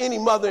ask any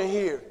mother in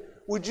here,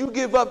 would you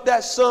give up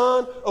that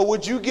son, or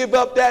would you give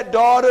up that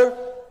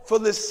daughter for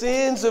the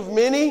sins of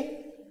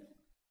many?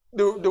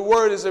 The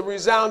word is a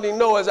resounding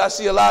no, as I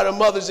see a lot of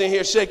mothers in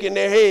here shaking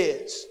their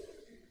heads.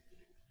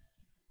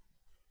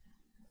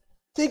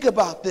 Think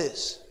about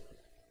this.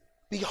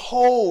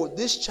 Behold,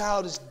 this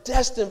child is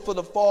destined for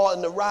the fall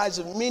and the rise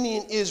of many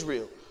in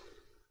Israel.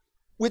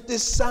 With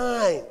this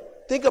sign,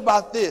 think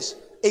about this,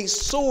 a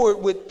sword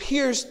would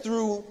pierce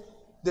through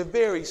the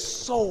very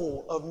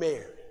soul of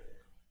Mary.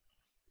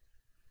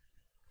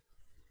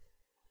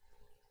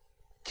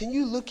 Can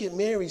you look at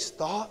Mary's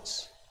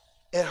thoughts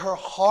and her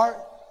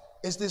heart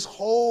as this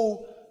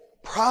whole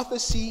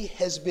prophecy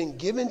has been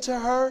given to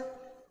her?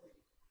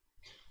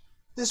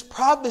 This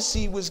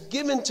prophecy was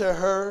given to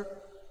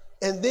her,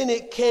 and then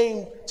it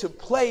came to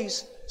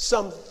place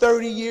some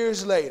 30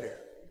 years later.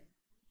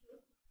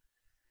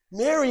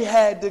 Mary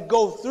had to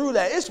go through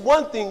that. It's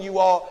one thing, you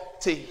all,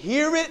 to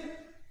hear it,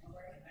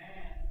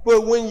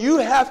 but when you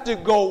have to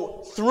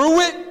go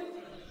through it,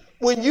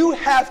 when you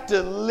have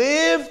to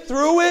live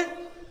through it,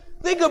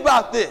 think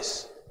about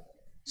this.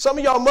 Some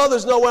of y'all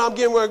mothers know where I'm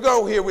getting ready to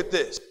go here with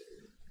this.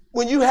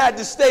 When you had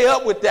to stay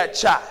up with that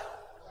child,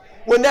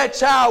 when that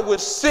child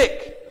was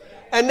sick,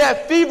 and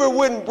that fever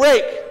wouldn't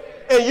break,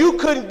 and you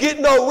couldn't get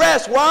no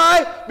rest.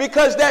 Why?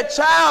 Because that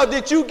child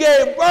that you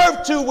gave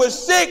birth to was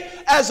sick.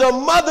 As a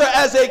mother,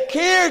 as a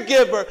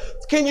caregiver,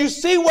 can you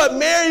see what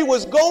Mary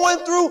was going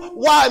through?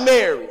 Why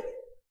Mary?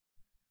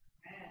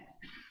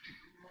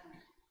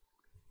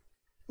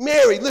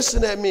 Mary,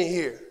 listen at me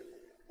here.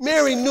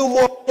 Mary knew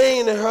more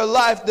pain in her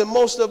life than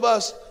most of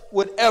us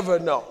would ever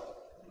know.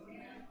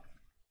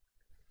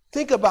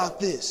 Think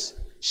about this.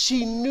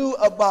 She knew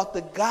about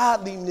the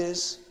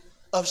godliness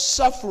of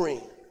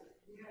suffering.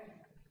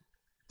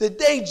 The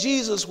day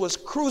Jesus was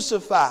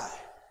crucified,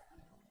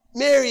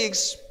 Mary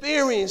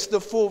experienced the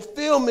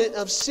fulfillment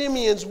of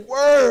Simeon's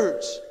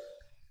words.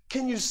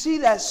 Can you see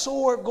that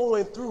sword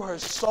going through her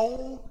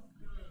soul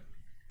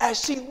as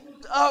she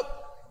looked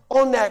up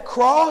on that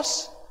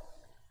cross?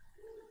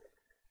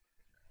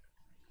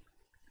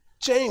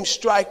 James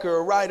Stryker,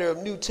 a writer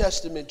of New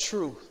Testament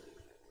truth,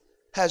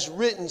 has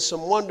written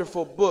some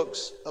wonderful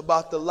books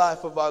about the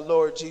life of our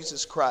Lord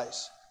Jesus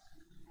Christ,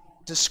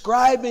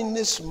 describing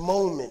this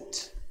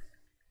moment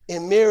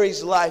In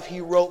Mary's life,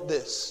 he wrote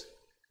this.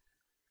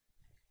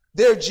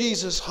 There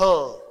Jesus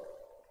hung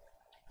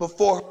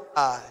before her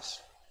eyes,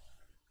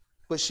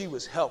 but she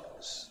was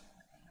helpless.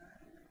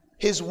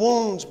 His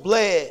wounds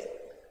bled,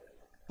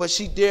 but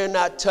she dared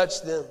not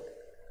touch them.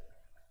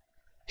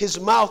 His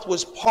mouth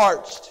was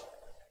parched,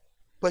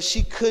 but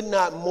she could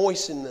not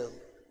moisten them.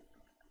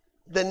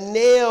 The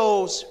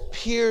nails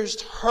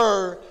pierced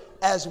her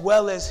as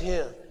well as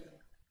him.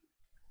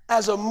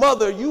 As a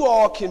mother, you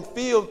all can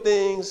feel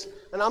things,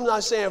 and I'm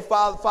not saying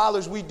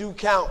fathers, we do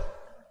count,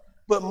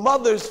 but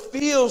mothers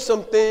feel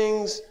some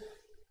things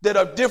that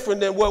are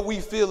different than what we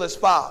feel as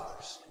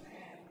fathers.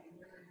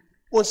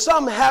 When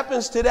something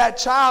happens to that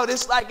child,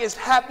 it's like it's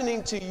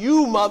happening to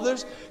you,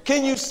 mothers.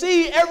 Can you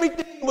see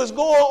everything was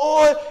going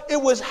on?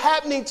 It was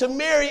happening to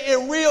Mary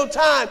in real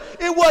time.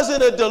 It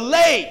wasn't a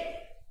delay.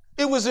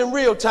 It was in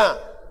real time.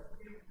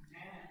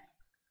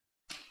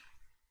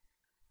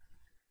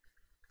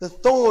 The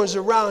thorns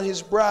around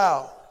his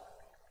brow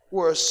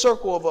were a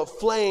circle of a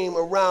flame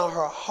around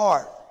her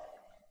heart.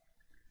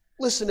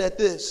 Listen at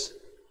this.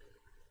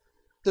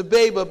 The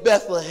babe of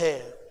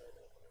Bethlehem,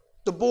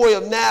 the boy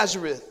of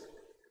Nazareth,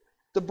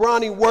 the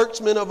brawny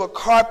workman of a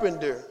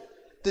carpenter,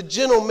 the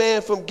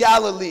gentleman from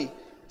Galilee,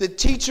 the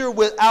teacher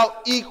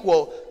without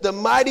equal, the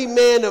mighty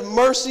man of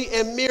mercy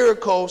and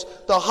miracles,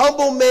 the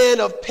humble man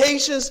of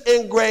patience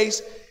and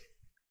grace,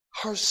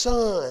 her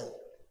son,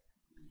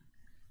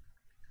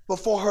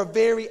 before her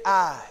very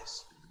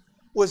eyes,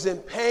 was in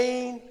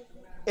pain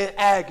and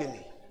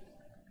agony.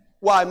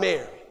 Why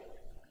Mary?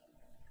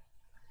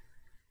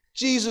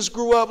 Jesus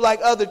grew up like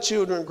other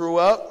children grew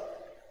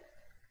up.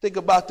 Think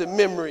about the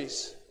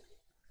memories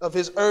of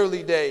his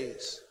early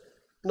days.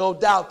 No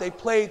doubt they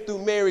played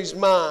through Mary's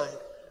mind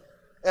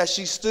as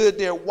she stood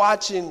there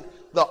watching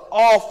the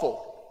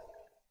awful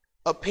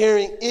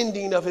appearing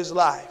ending of his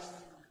life.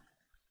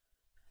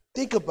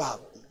 Think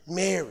about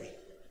Mary.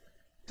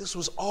 This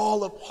was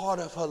all a part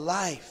of her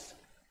life.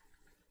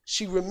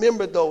 She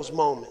remembered those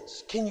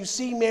moments. Can you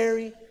see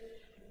Mary?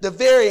 The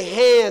very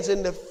hands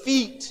and the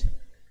feet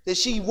that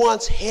she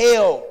once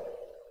held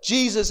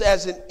Jesus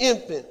as an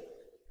infant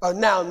are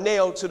now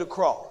nailed to the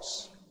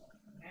cross.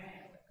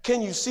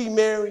 Can you see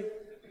Mary?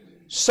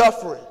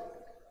 Suffering.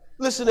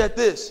 Listen at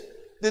this.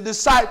 The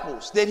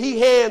disciples that he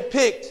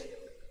handpicked,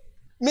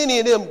 many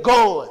of them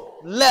gone,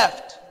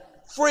 left.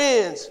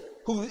 Friends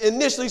who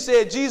initially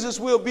said, Jesus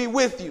will be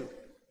with you,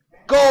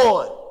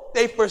 gone.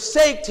 They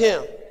forsaked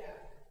him.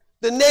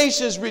 The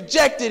nations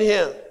rejected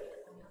him.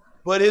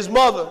 But his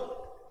mother,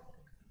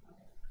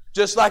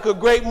 just like a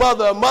great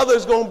mother, a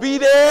mother's going to be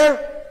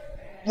there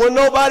when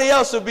nobody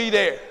else will be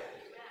there.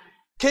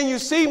 Can you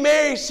see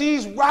Mary?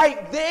 She's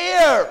right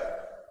there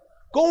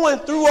going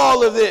through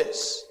all of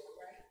this.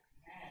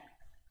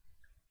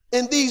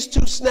 In these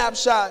two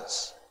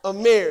snapshots of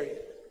Mary,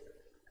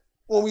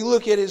 when we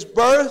look at his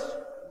birth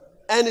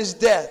and his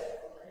death,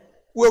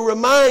 we're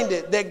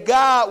reminded that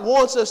God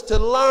wants us to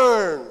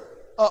learn.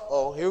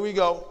 Uh-oh, here we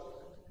go.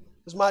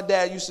 As my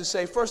dad used to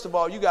say, first of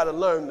all, you got to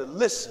learn to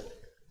listen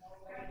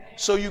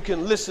so you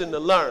can listen to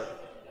learn.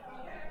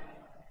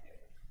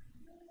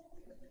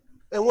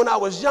 And when I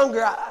was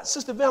younger,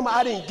 Sister Velma,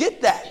 I didn't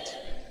get that.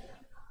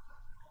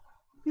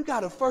 You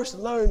got to first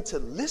learn to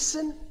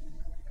listen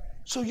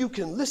so you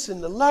can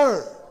listen to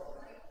learn.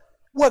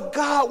 What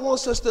God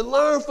wants us to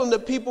learn from the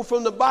people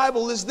from the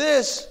Bible is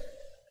this,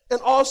 and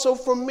also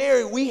from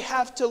Mary, we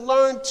have to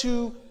learn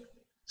to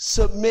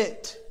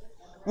submit.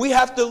 We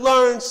have to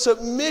learn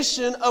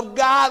submission of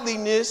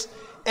godliness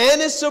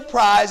and its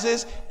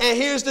surprises. And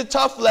here's the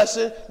tough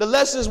lesson. The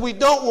lessons we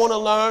don't want to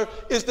learn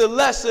is the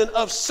lesson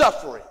of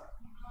suffering.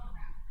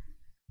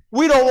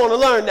 We don't want to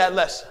learn that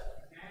lesson.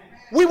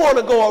 We want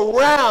to go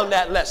around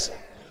that lesson.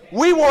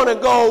 We want to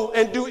go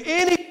and do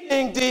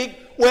anything deep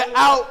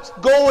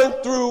without going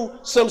through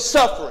some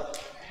suffering.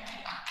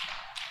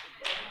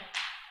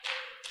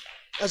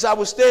 As I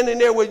was standing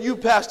there with you,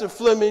 Pastor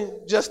Fleming,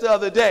 just the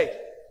other day,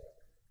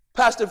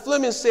 Pastor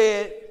Fleming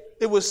said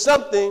it was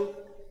something,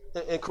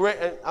 and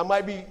correct, and I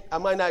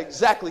might not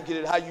exactly get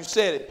it how you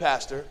said it,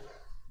 Pastor,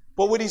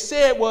 but what he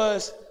said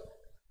was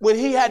when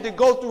he had to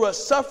go through a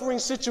suffering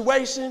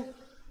situation,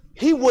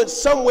 he went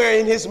somewhere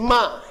in his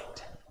mind.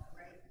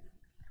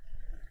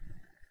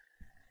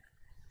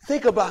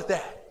 Think about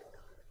that.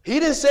 He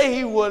didn't say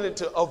he wanted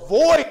to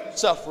avoid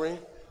suffering,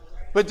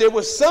 but there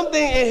was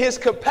something in his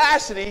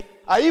capacity.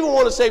 I even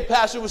want to say,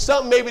 Pastor, it was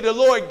something maybe the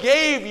Lord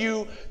gave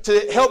you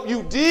to help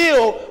you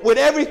deal with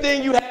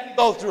everything you had to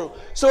go through.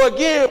 So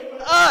again,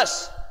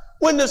 us,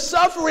 when the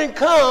suffering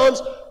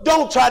comes,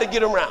 don't try to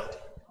get around it.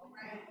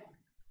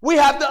 We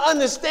have to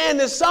understand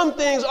that some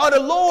things are the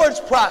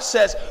Lord's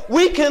process.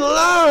 We can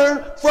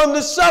learn from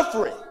the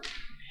suffering.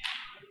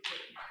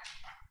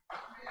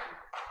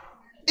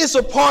 It's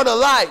a part of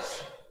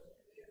life.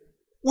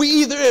 We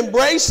either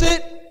embrace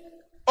it,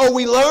 or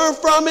we learn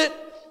from it,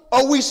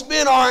 or we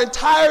spend our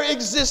entire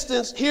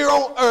existence here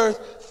on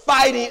earth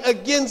fighting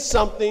against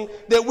something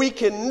that we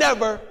can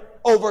never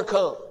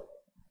overcome.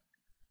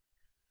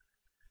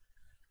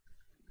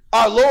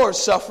 Our Lord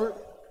suffered.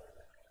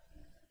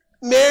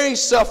 Mary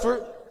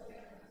suffered,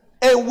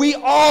 and we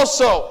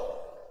also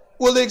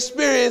will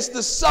experience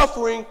the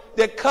suffering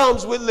that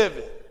comes with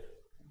living.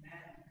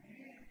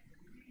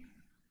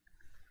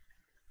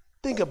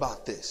 Think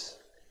about this.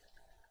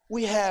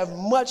 We have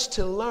much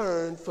to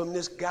learn from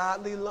this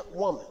godly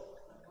woman.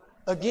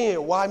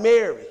 Again, why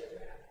Mary?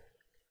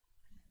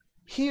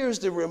 Here's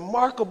the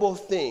remarkable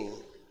thing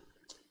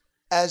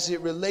as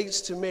it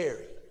relates to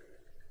Mary.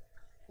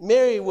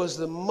 Mary was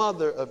the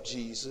mother of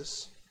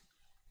Jesus,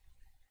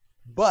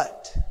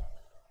 but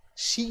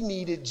she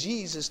needed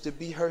Jesus to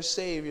be her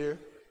Savior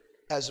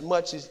as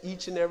much as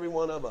each and every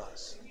one of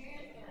us.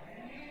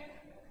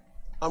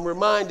 I'm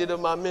reminded of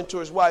my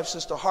mentor's wife,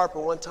 Sister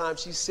Harper. One time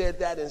she said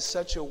that in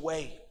such a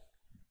way.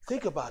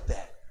 Think about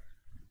that.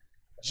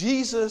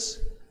 Jesus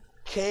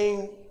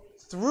came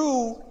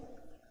through,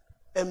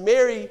 and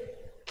Mary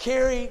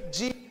carried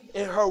Jesus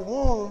in her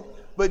womb,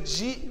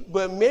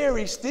 but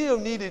Mary still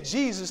needed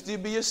Jesus to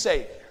be a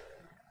Savior.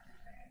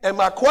 And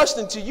my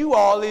question to you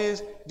all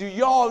is, do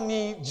y'all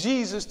need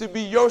Jesus to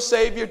be your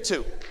Savior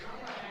too?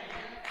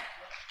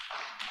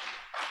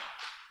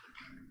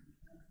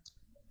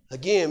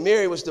 Again,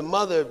 Mary was the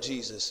mother of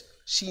Jesus.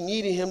 She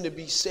needed him to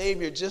be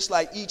Savior just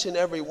like each and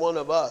every one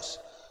of us.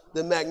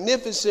 The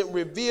magnificent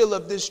reveal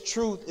of this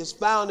truth is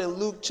found in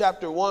Luke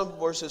chapter 1,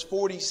 verses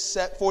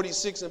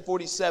 46 and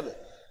 47.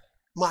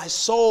 My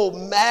soul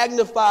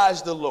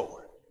magnifies the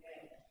Lord,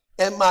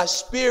 and my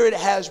spirit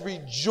has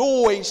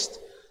rejoiced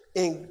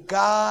in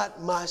God,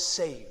 my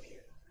Savior.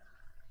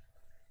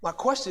 My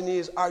question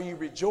is, are you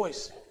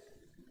rejoicing?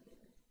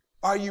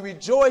 Are you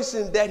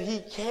rejoicing that he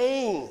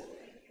came?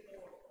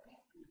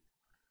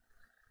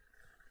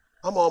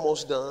 I'm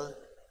almost done.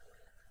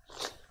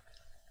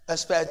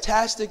 As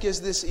fantastic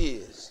as this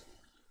is,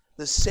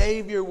 the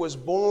Savior was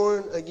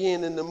born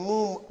again in the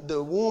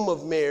womb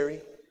of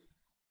Mary,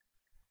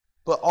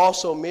 but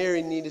also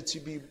Mary needed to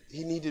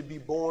be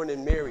born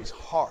in Mary's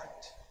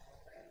heart.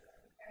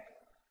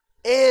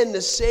 And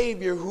the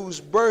Savior whose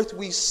birth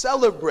we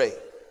celebrate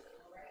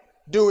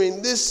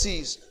during this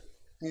season.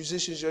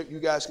 Musicians, you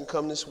guys can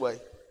come this way.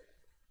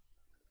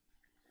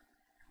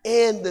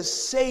 And the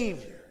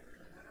Savior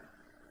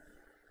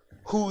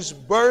whose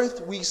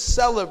birth we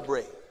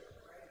celebrate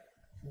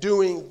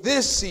during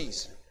this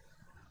season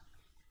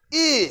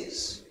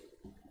is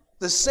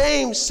the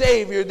same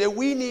Savior that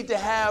we need to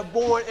have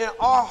born in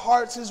our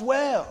hearts as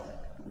well.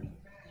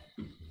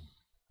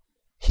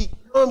 He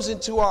comes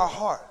into our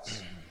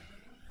hearts.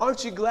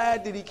 Aren't you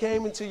glad that he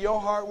came into your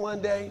heart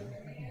one day?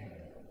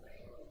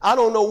 I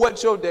don't know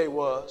what your day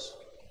was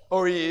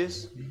or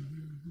is,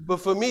 but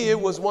for me it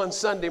was one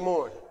Sunday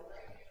morning.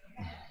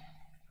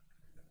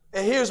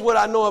 And here's what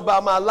I know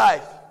about my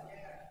life.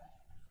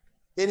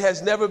 It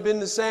has never been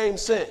the same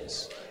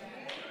since.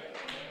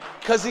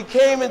 Because he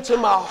came into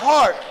my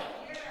heart.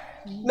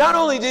 Not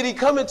only did he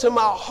come into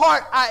my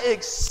heart, I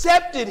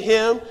accepted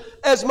him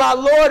as my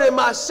Lord and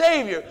my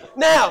Savior.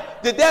 Now,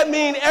 did that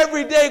mean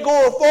every day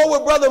going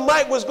forward, Brother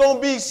Mike was going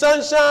to be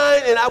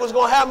sunshine and I was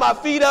going to have my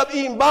feet up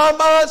eating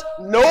bonbons?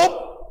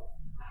 Nope.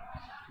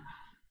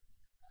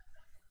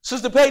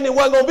 Sister Peyton, it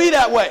wasn't going to be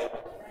that way.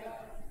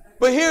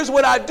 But here's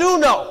what I do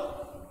know.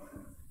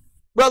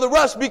 Brother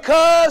Russ,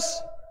 because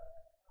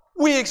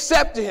we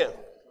accepted him,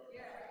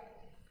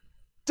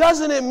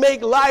 doesn't it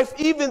make life,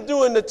 even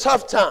during the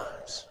tough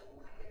times,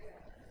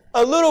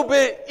 a little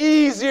bit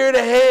easier to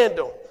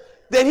handle?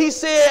 That he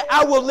said,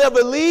 I will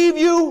never leave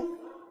you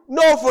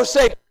nor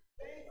forsake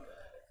you.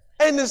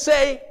 And to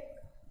say,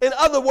 in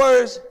other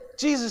words,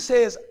 Jesus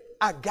says,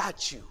 I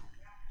got you.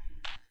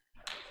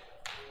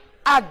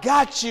 I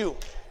got you.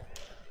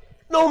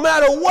 No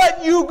matter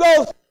what you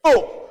go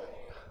through,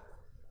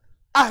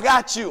 I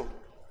got you.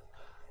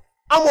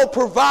 I'm going to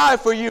provide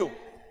for you.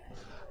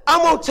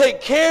 I'm going to take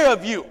care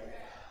of you.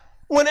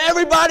 When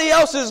everybody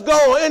else is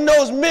gone in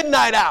those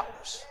midnight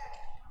hours,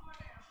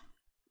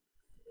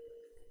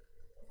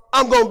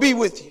 I'm going to be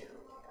with you.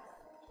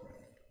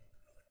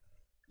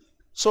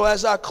 So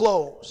as I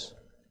close,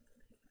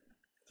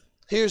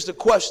 here's the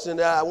question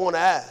that I want to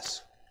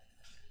ask.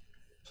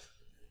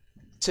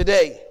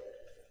 Today,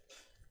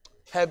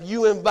 have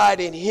you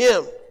invited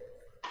him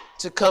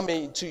to come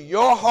into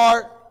your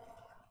heart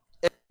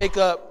and take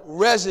up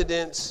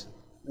residence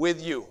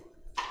with you?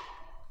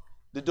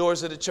 The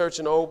doors of the church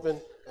are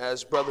open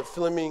as Brother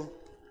Fleming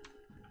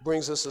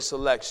brings us a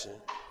selection.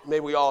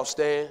 May we all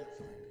stand.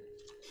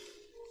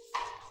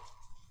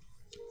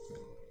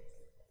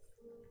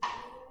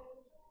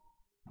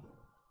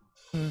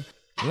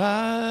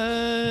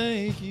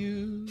 Like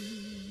you,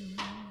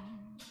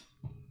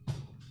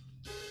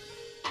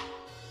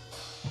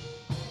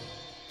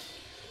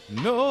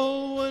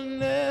 no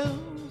one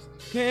else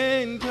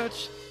can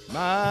touch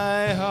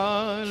my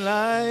heart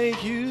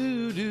like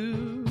you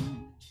do.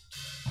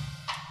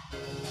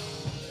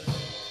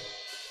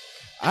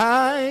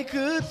 I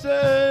could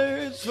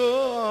search for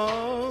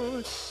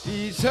all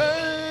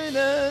eternity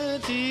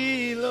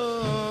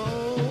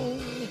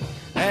long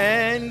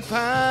and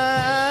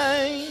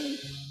find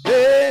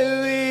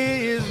there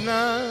is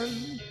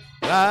none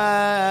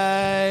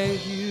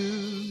like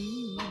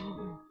you.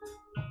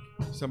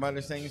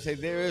 Somebody sing and say,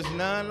 there is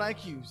none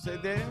like you. Say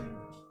there.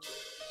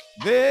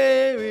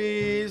 There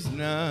is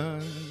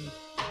none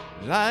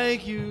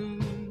like you.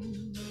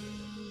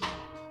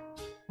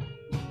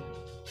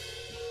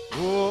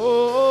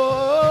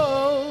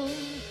 Oh,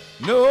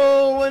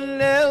 no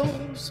one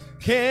else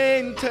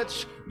can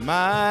touch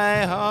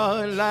my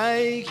heart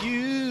like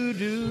you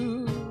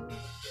do.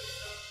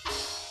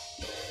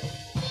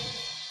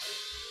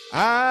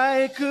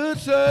 I could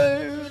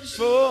search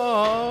for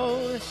all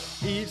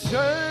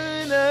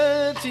eternity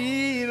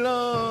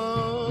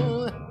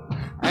long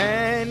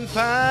and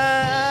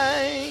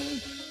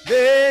find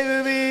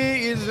there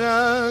is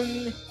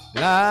none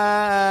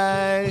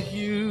like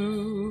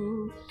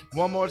you.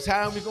 One more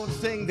time, we're going to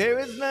sing, there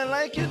is none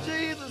like you,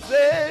 Jesus.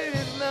 There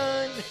is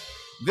none.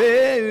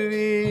 There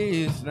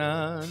is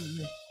none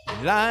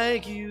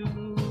like you.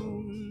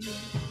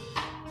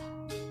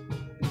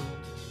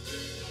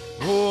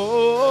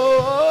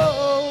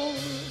 Oh,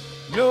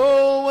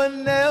 no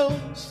one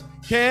else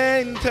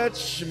can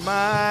touch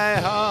my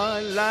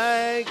heart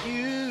like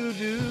you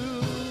do.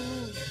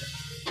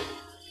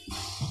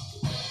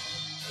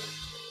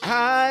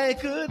 I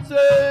could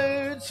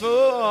search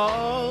for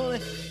all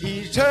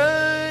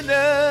eternity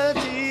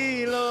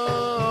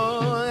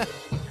long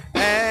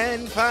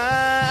and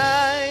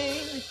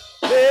find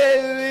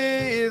there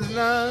is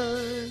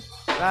none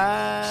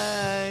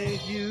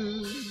like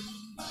you.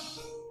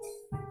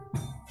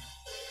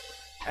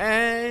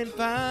 And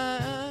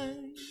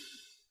find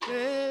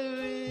there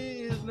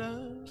is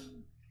none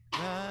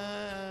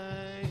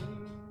like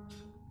you.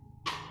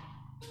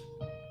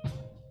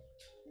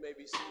 You may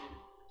be seated.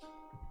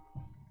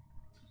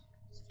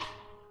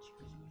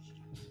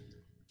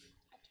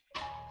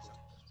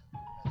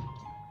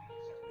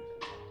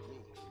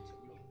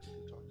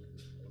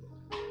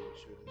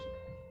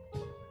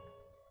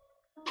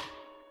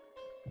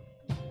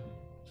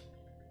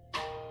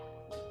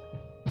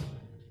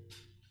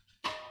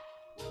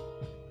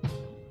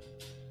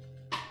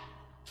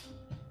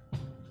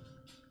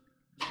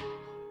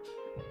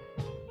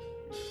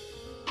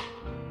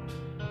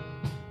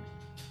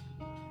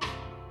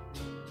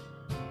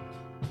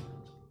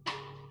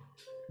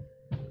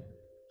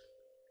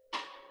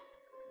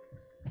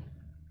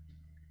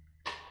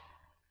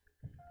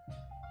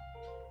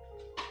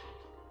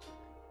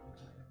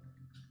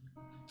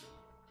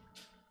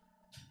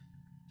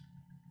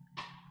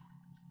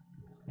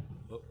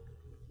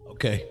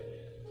 Okay,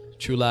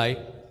 True Light,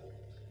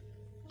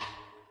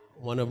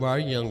 one of our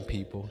young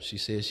people, she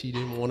said she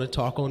didn't want to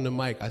talk on the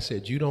mic. I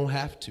said, you don't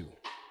have to.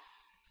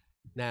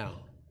 Now,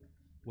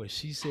 what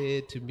she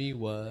said to me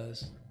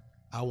was,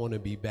 I want to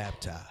be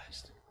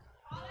baptized.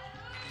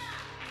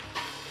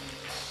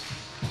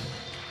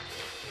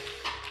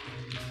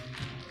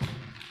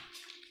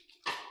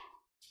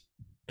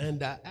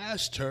 And I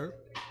asked her,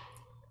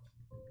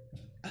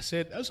 I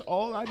said, that's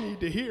all I need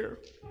to hear.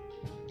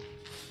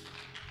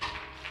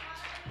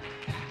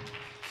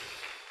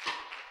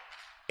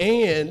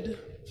 And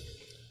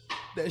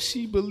that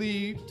she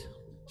believed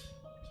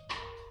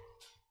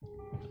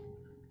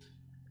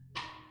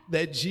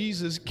that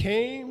Jesus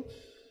came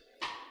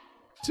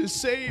to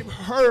save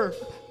her.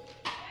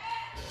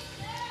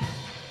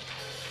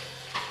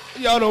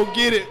 Y'all don't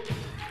get it.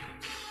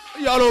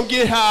 Y'all don't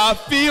get how I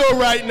feel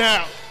right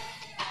now.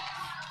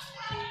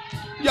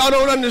 Y'all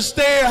don't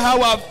understand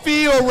how I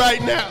feel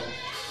right now.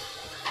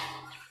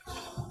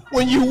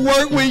 When you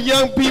work with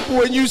young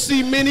people and you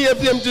see many of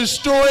them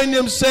destroying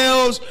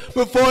themselves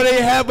before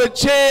they have a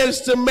chance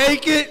to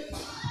make it,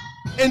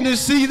 and to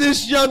see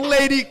this young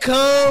lady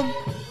come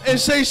and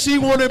say she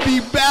want to be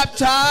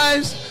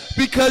baptized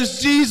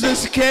because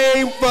Jesus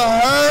came for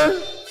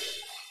her,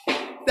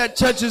 that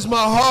touches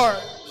my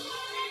heart.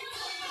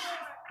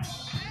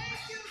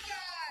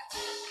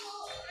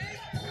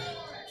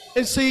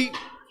 And see,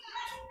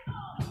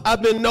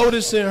 I've been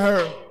noticing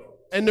her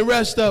and the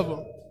rest of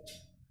them.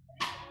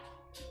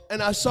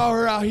 And I saw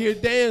her out here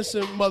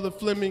dancing, Mother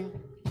Fleming,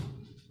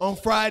 on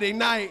Friday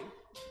night.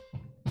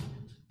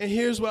 And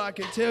here's what I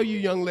can tell you,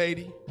 young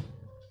lady.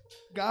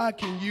 God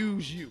can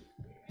use you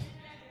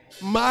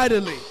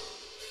mightily.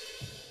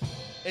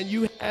 And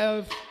you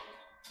have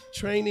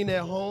training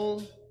at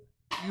home.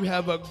 You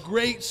have a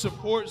great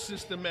support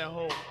system at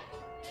home,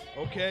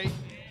 okay?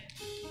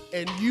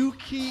 And you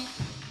keep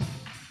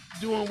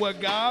doing what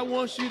God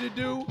wants you to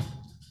do.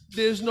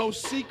 There's no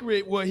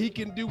secret what he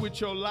can do with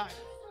your life.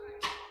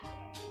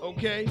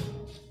 Okay?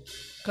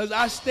 Because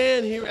I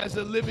stand here as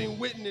a living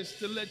witness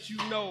to let you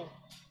know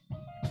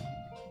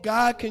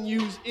God can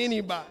use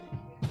anybody,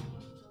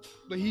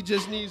 but he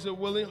just needs a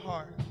willing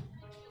heart.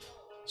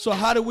 So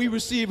how do we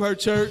receive her,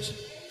 church?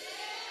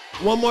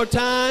 One more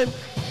time.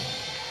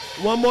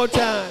 One more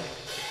time.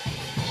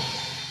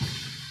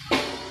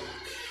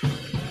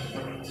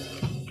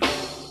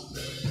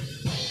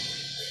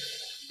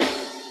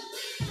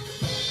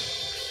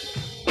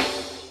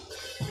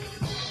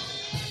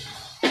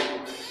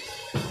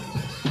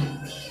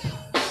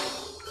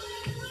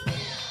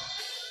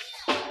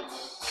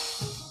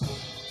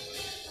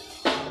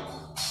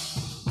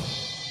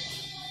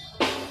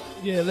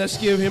 Yeah, let's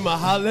give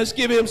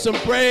him some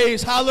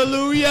praise.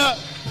 Hallelujah.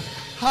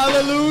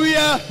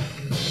 Hallelujah.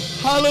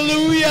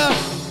 Hallelujah.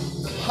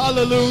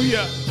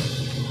 Hallelujah.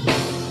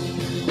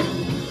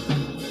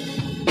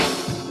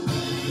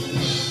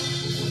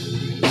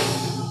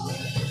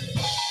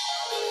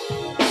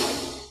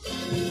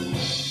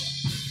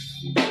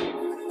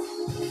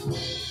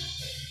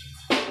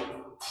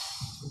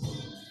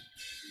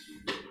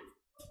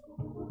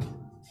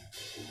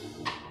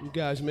 You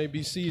guys may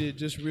be seated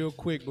just real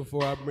quick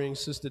before I bring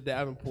Sister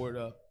Davenport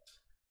up.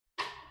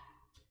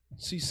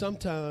 See,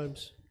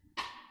 sometimes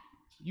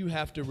you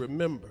have to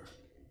remember.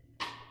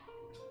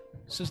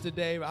 Sister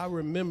Dave, I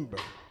remember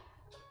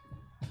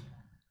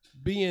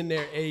being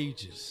their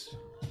ages.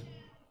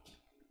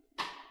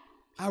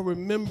 I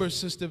remember,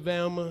 Sister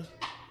Velma,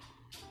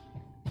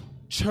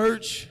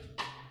 church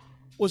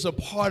was a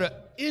part of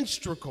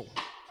instrumental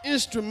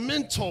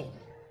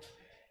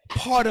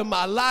part of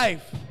my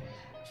life.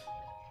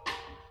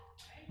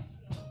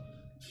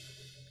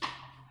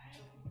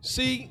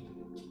 See,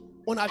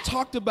 when I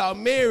talked about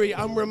Mary,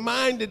 I'm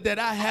reminded that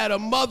I had a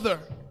mother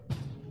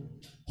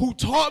who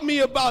taught me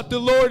about the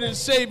Lord and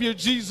Savior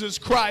Jesus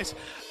Christ.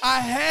 I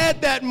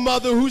had that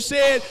mother who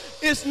said,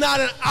 it's not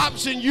an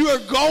option. You are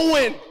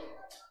going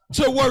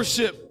to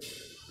worship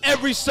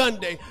every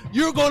Sunday.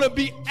 You're going to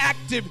be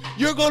active.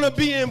 You're going to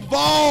be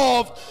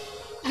involved.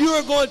 You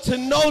are going to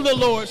know the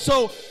Lord.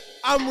 So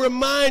I'm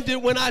reminded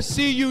when I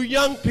see you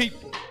young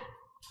people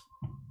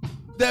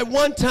that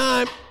one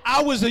time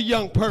I was a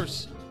young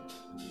person.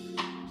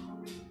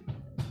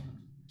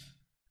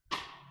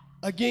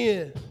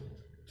 Again,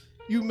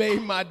 you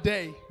made my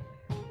day.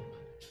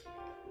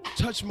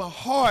 Touch my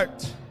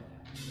heart.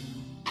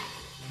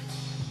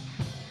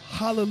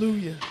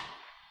 Hallelujah.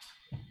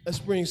 Let's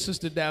bring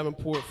Sister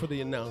Davenport for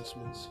the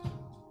announcements.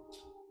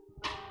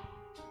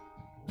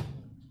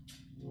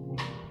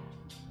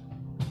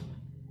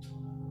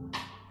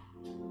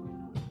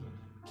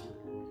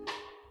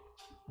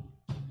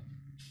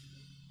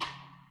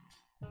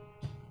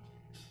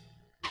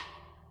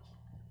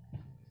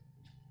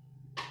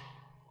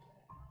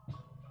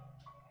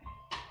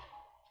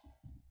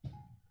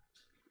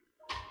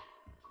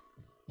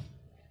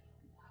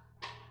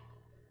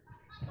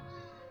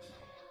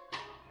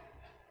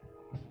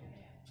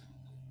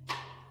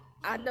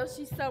 I know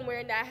she's somewhere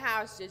in that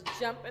house just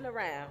jumping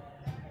around.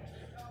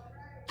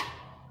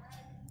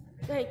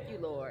 Thank you,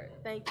 Lord.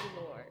 Thank you,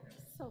 Lord. I'm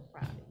so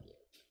proud of you.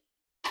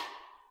 I'm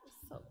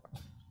so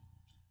proud.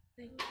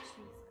 Thank you,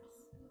 Jesus.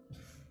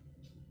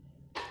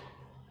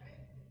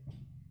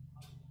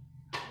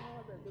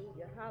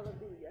 Hallelujah,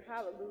 hallelujah,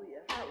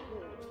 hallelujah,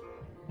 hallelujah.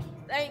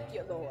 Thank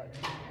you, Lord.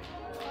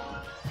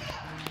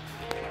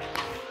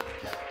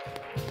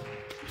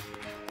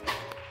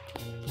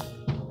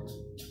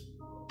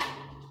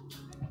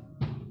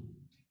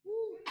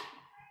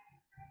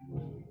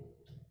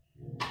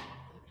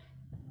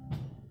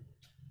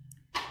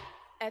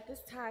 At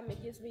this time,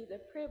 it gives me the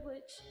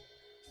privilege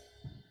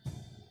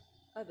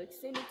of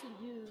extending to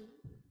you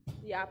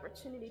the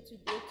opportunity to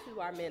give to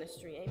our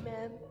ministry.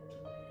 Amen.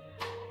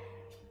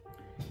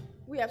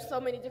 We have so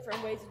many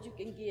different ways that you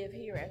can give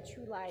here at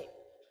True Light.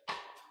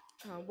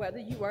 Whether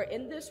you are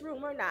in this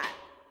room or not,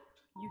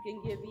 you can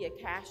give via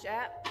Cash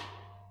App.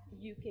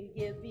 You can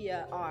give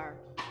via our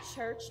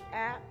church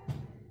app,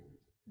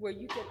 where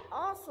you can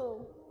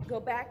also go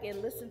back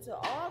and listen to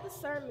all the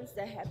sermons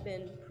that have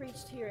been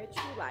preached here at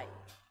True Light.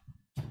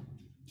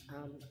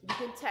 You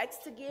can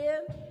text to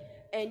give,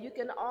 and you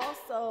can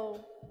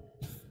also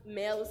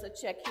mail us a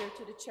check here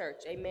to the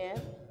church. Amen.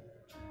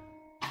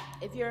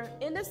 If you're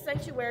in the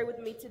sanctuary with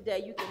me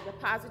today, you can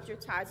deposit your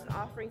tithes and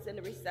offerings in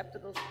the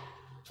receptacles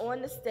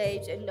on the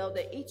stage, and know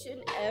that each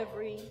and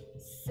every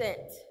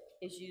cent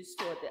is used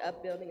toward the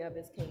upbuilding of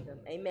his kingdom.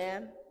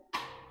 Amen.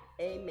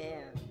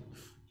 Amen.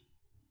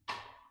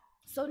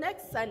 So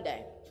next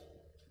Sunday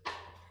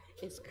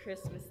is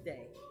Christmas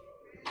Day.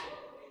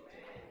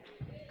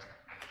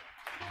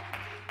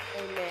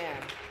 Amen.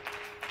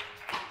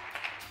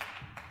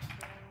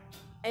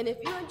 And if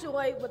you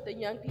enjoy what the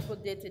young people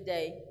did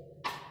today,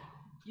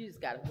 you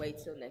just got to wait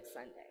till next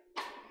Sunday.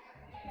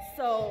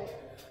 So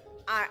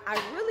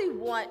I really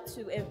want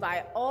to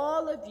invite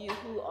all of you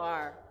who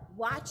are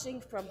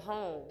watching from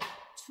home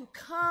to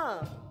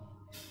come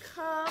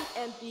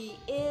and be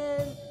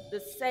in the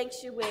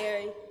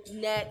sanctuary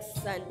next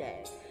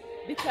Sunday.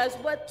 Because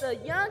what the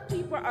young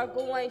people are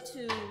going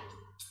to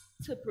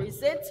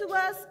present to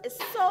us is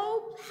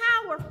so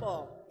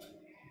powerful.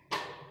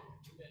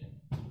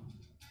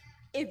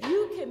 If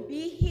you can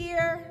be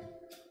here,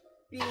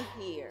 be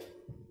here.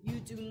 You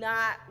do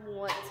not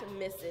want to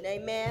miss it.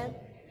 Amen.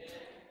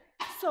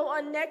 So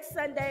on next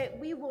Sunday,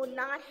 we will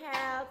not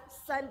have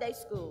Sunday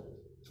school.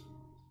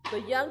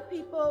 But young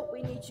people,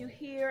 we need you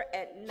here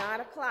at 9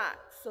 o'clock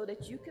so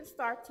that you can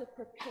start to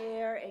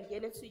prepare and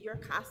get into your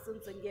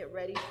costumes and get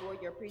ready for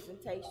your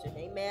presentation.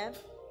 Amen.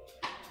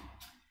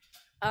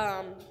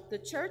 The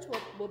church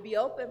will be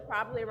open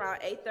probably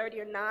around 8:30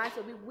 or 9,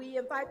 so we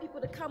invite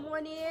people to come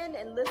on in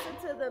and listen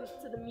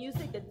to the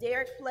music that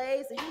Derek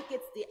plays, and he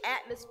gets the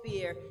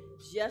atmosphere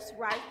just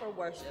right for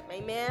worship.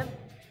 Amen?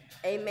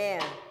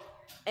 Amen.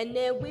 And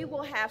then we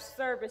will have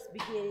service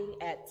beginning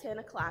at 10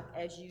 o'clock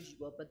as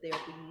usual, but there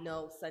will be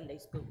no Sunday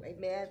school.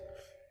 Amen?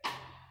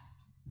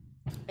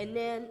 And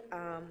then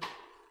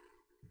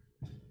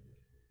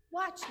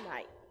watch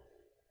night,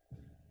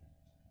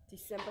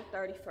 December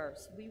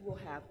 31st, we will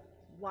have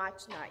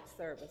watch night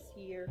service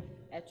here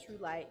at True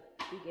Light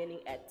beginning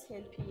at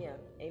 10 p.m.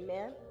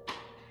 Amen?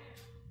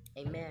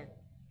 Amen.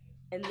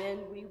 And then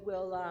we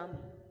will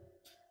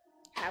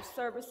have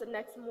service the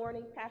next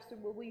morning. Pastor,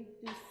 will we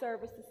do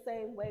service the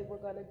same way we're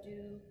going to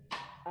do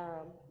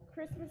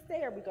Christmas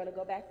Day, or are we going to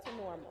go back to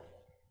normal?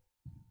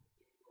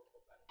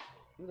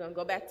 We're going to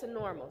go back to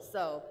normal.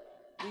 So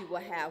we will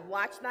have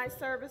watch night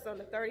service on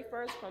the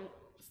 31st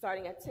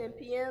starting at 10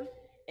 p.m.,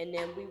 and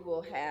then we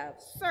will have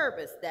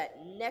service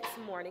that next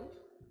morning.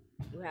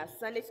 We'll have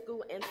Sunday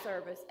school and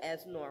service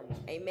as normal.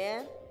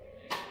 Amen?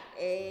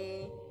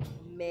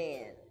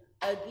 Amen.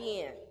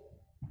 Again,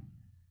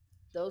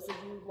 those of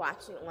you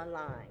watching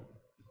online,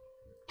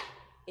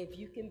 if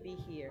you can be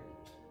here,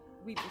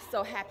 we'd be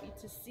so happy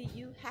to see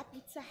you,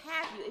 happy to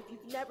have you. If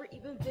you've never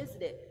even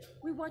visited,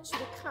 we want you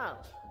to come.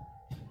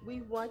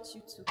 We want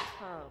you to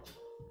come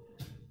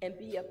and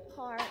be a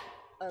part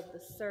of the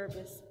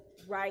service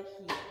right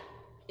here.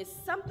 It's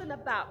something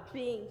about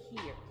being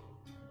here.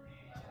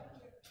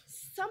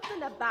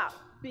 Something about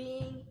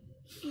being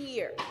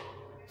here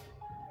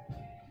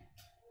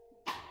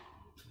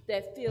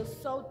that feels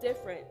so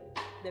different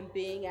than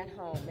being at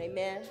home.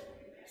 Amen?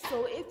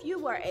 So if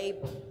you are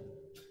able,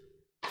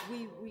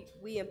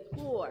 we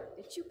implore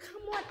that you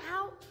come on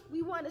out.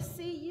 We want to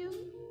see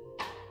you.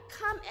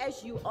 Come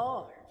as you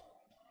are.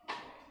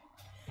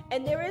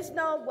 And there is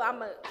no, well,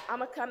 I'm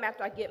going to come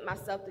after I get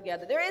myself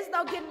together. There is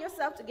no getting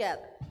yourself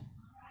together.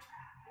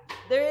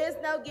 There is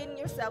no getting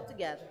yourself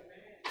together.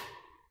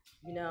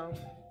 You know,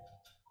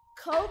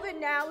 COVID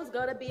now is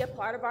going to be a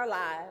part of our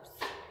lives.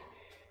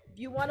 If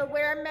you want to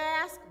wear a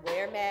mask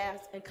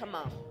and come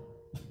on.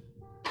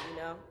 You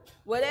know,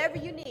 whatever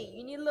you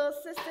need a little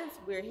assistance,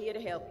 we're here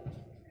to help you.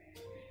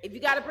 If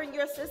you got to bring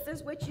your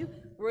assistants with you,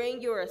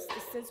 bring your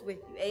assistants with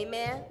you.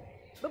 Amen?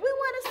 But we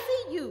want to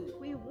see you.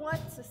 We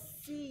want to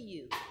see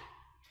you.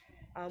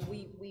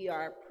 We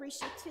are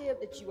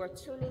appreciative that you are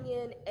tuning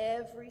in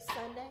every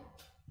Sunday,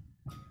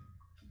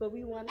 but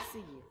we want to see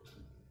you.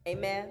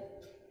 Amen?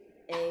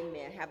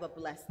 Amen. Have a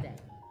blessed day.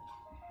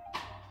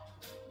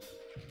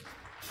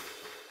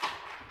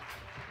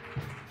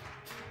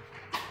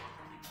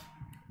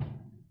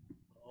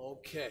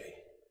 Okay.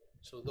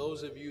 So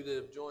those of you that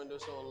have joined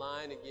us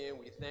online, again,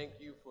 we thank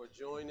you for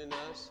joining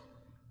us.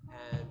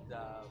 And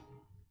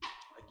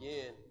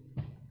again,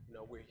 you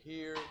know, we're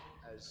here,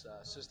 as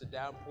Sister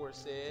Downpour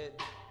said.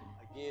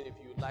 Again, if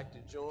you would like to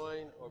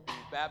join or be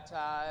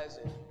baptized,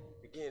 and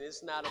again,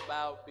 it's not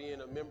about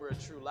being a member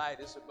of True Light.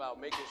 It's about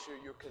making sure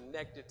you're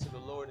connected to the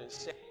Lord and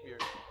Savior.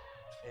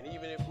 And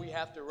even if we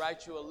have to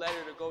write you a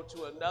letter to go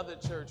to another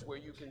church where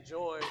you can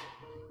join,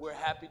 we're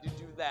happy to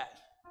do that.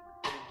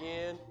 But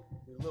again,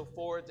 we look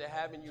forward to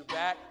having you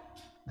back,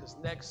 because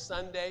next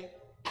Sunday,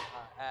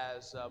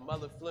 as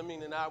Mother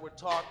Fleming and I were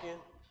talking,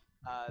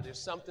 there's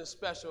something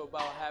special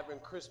about having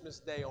Christmas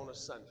Day on a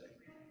Sunday.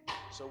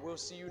 So we'll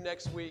see you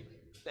next week.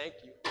 Thank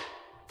you.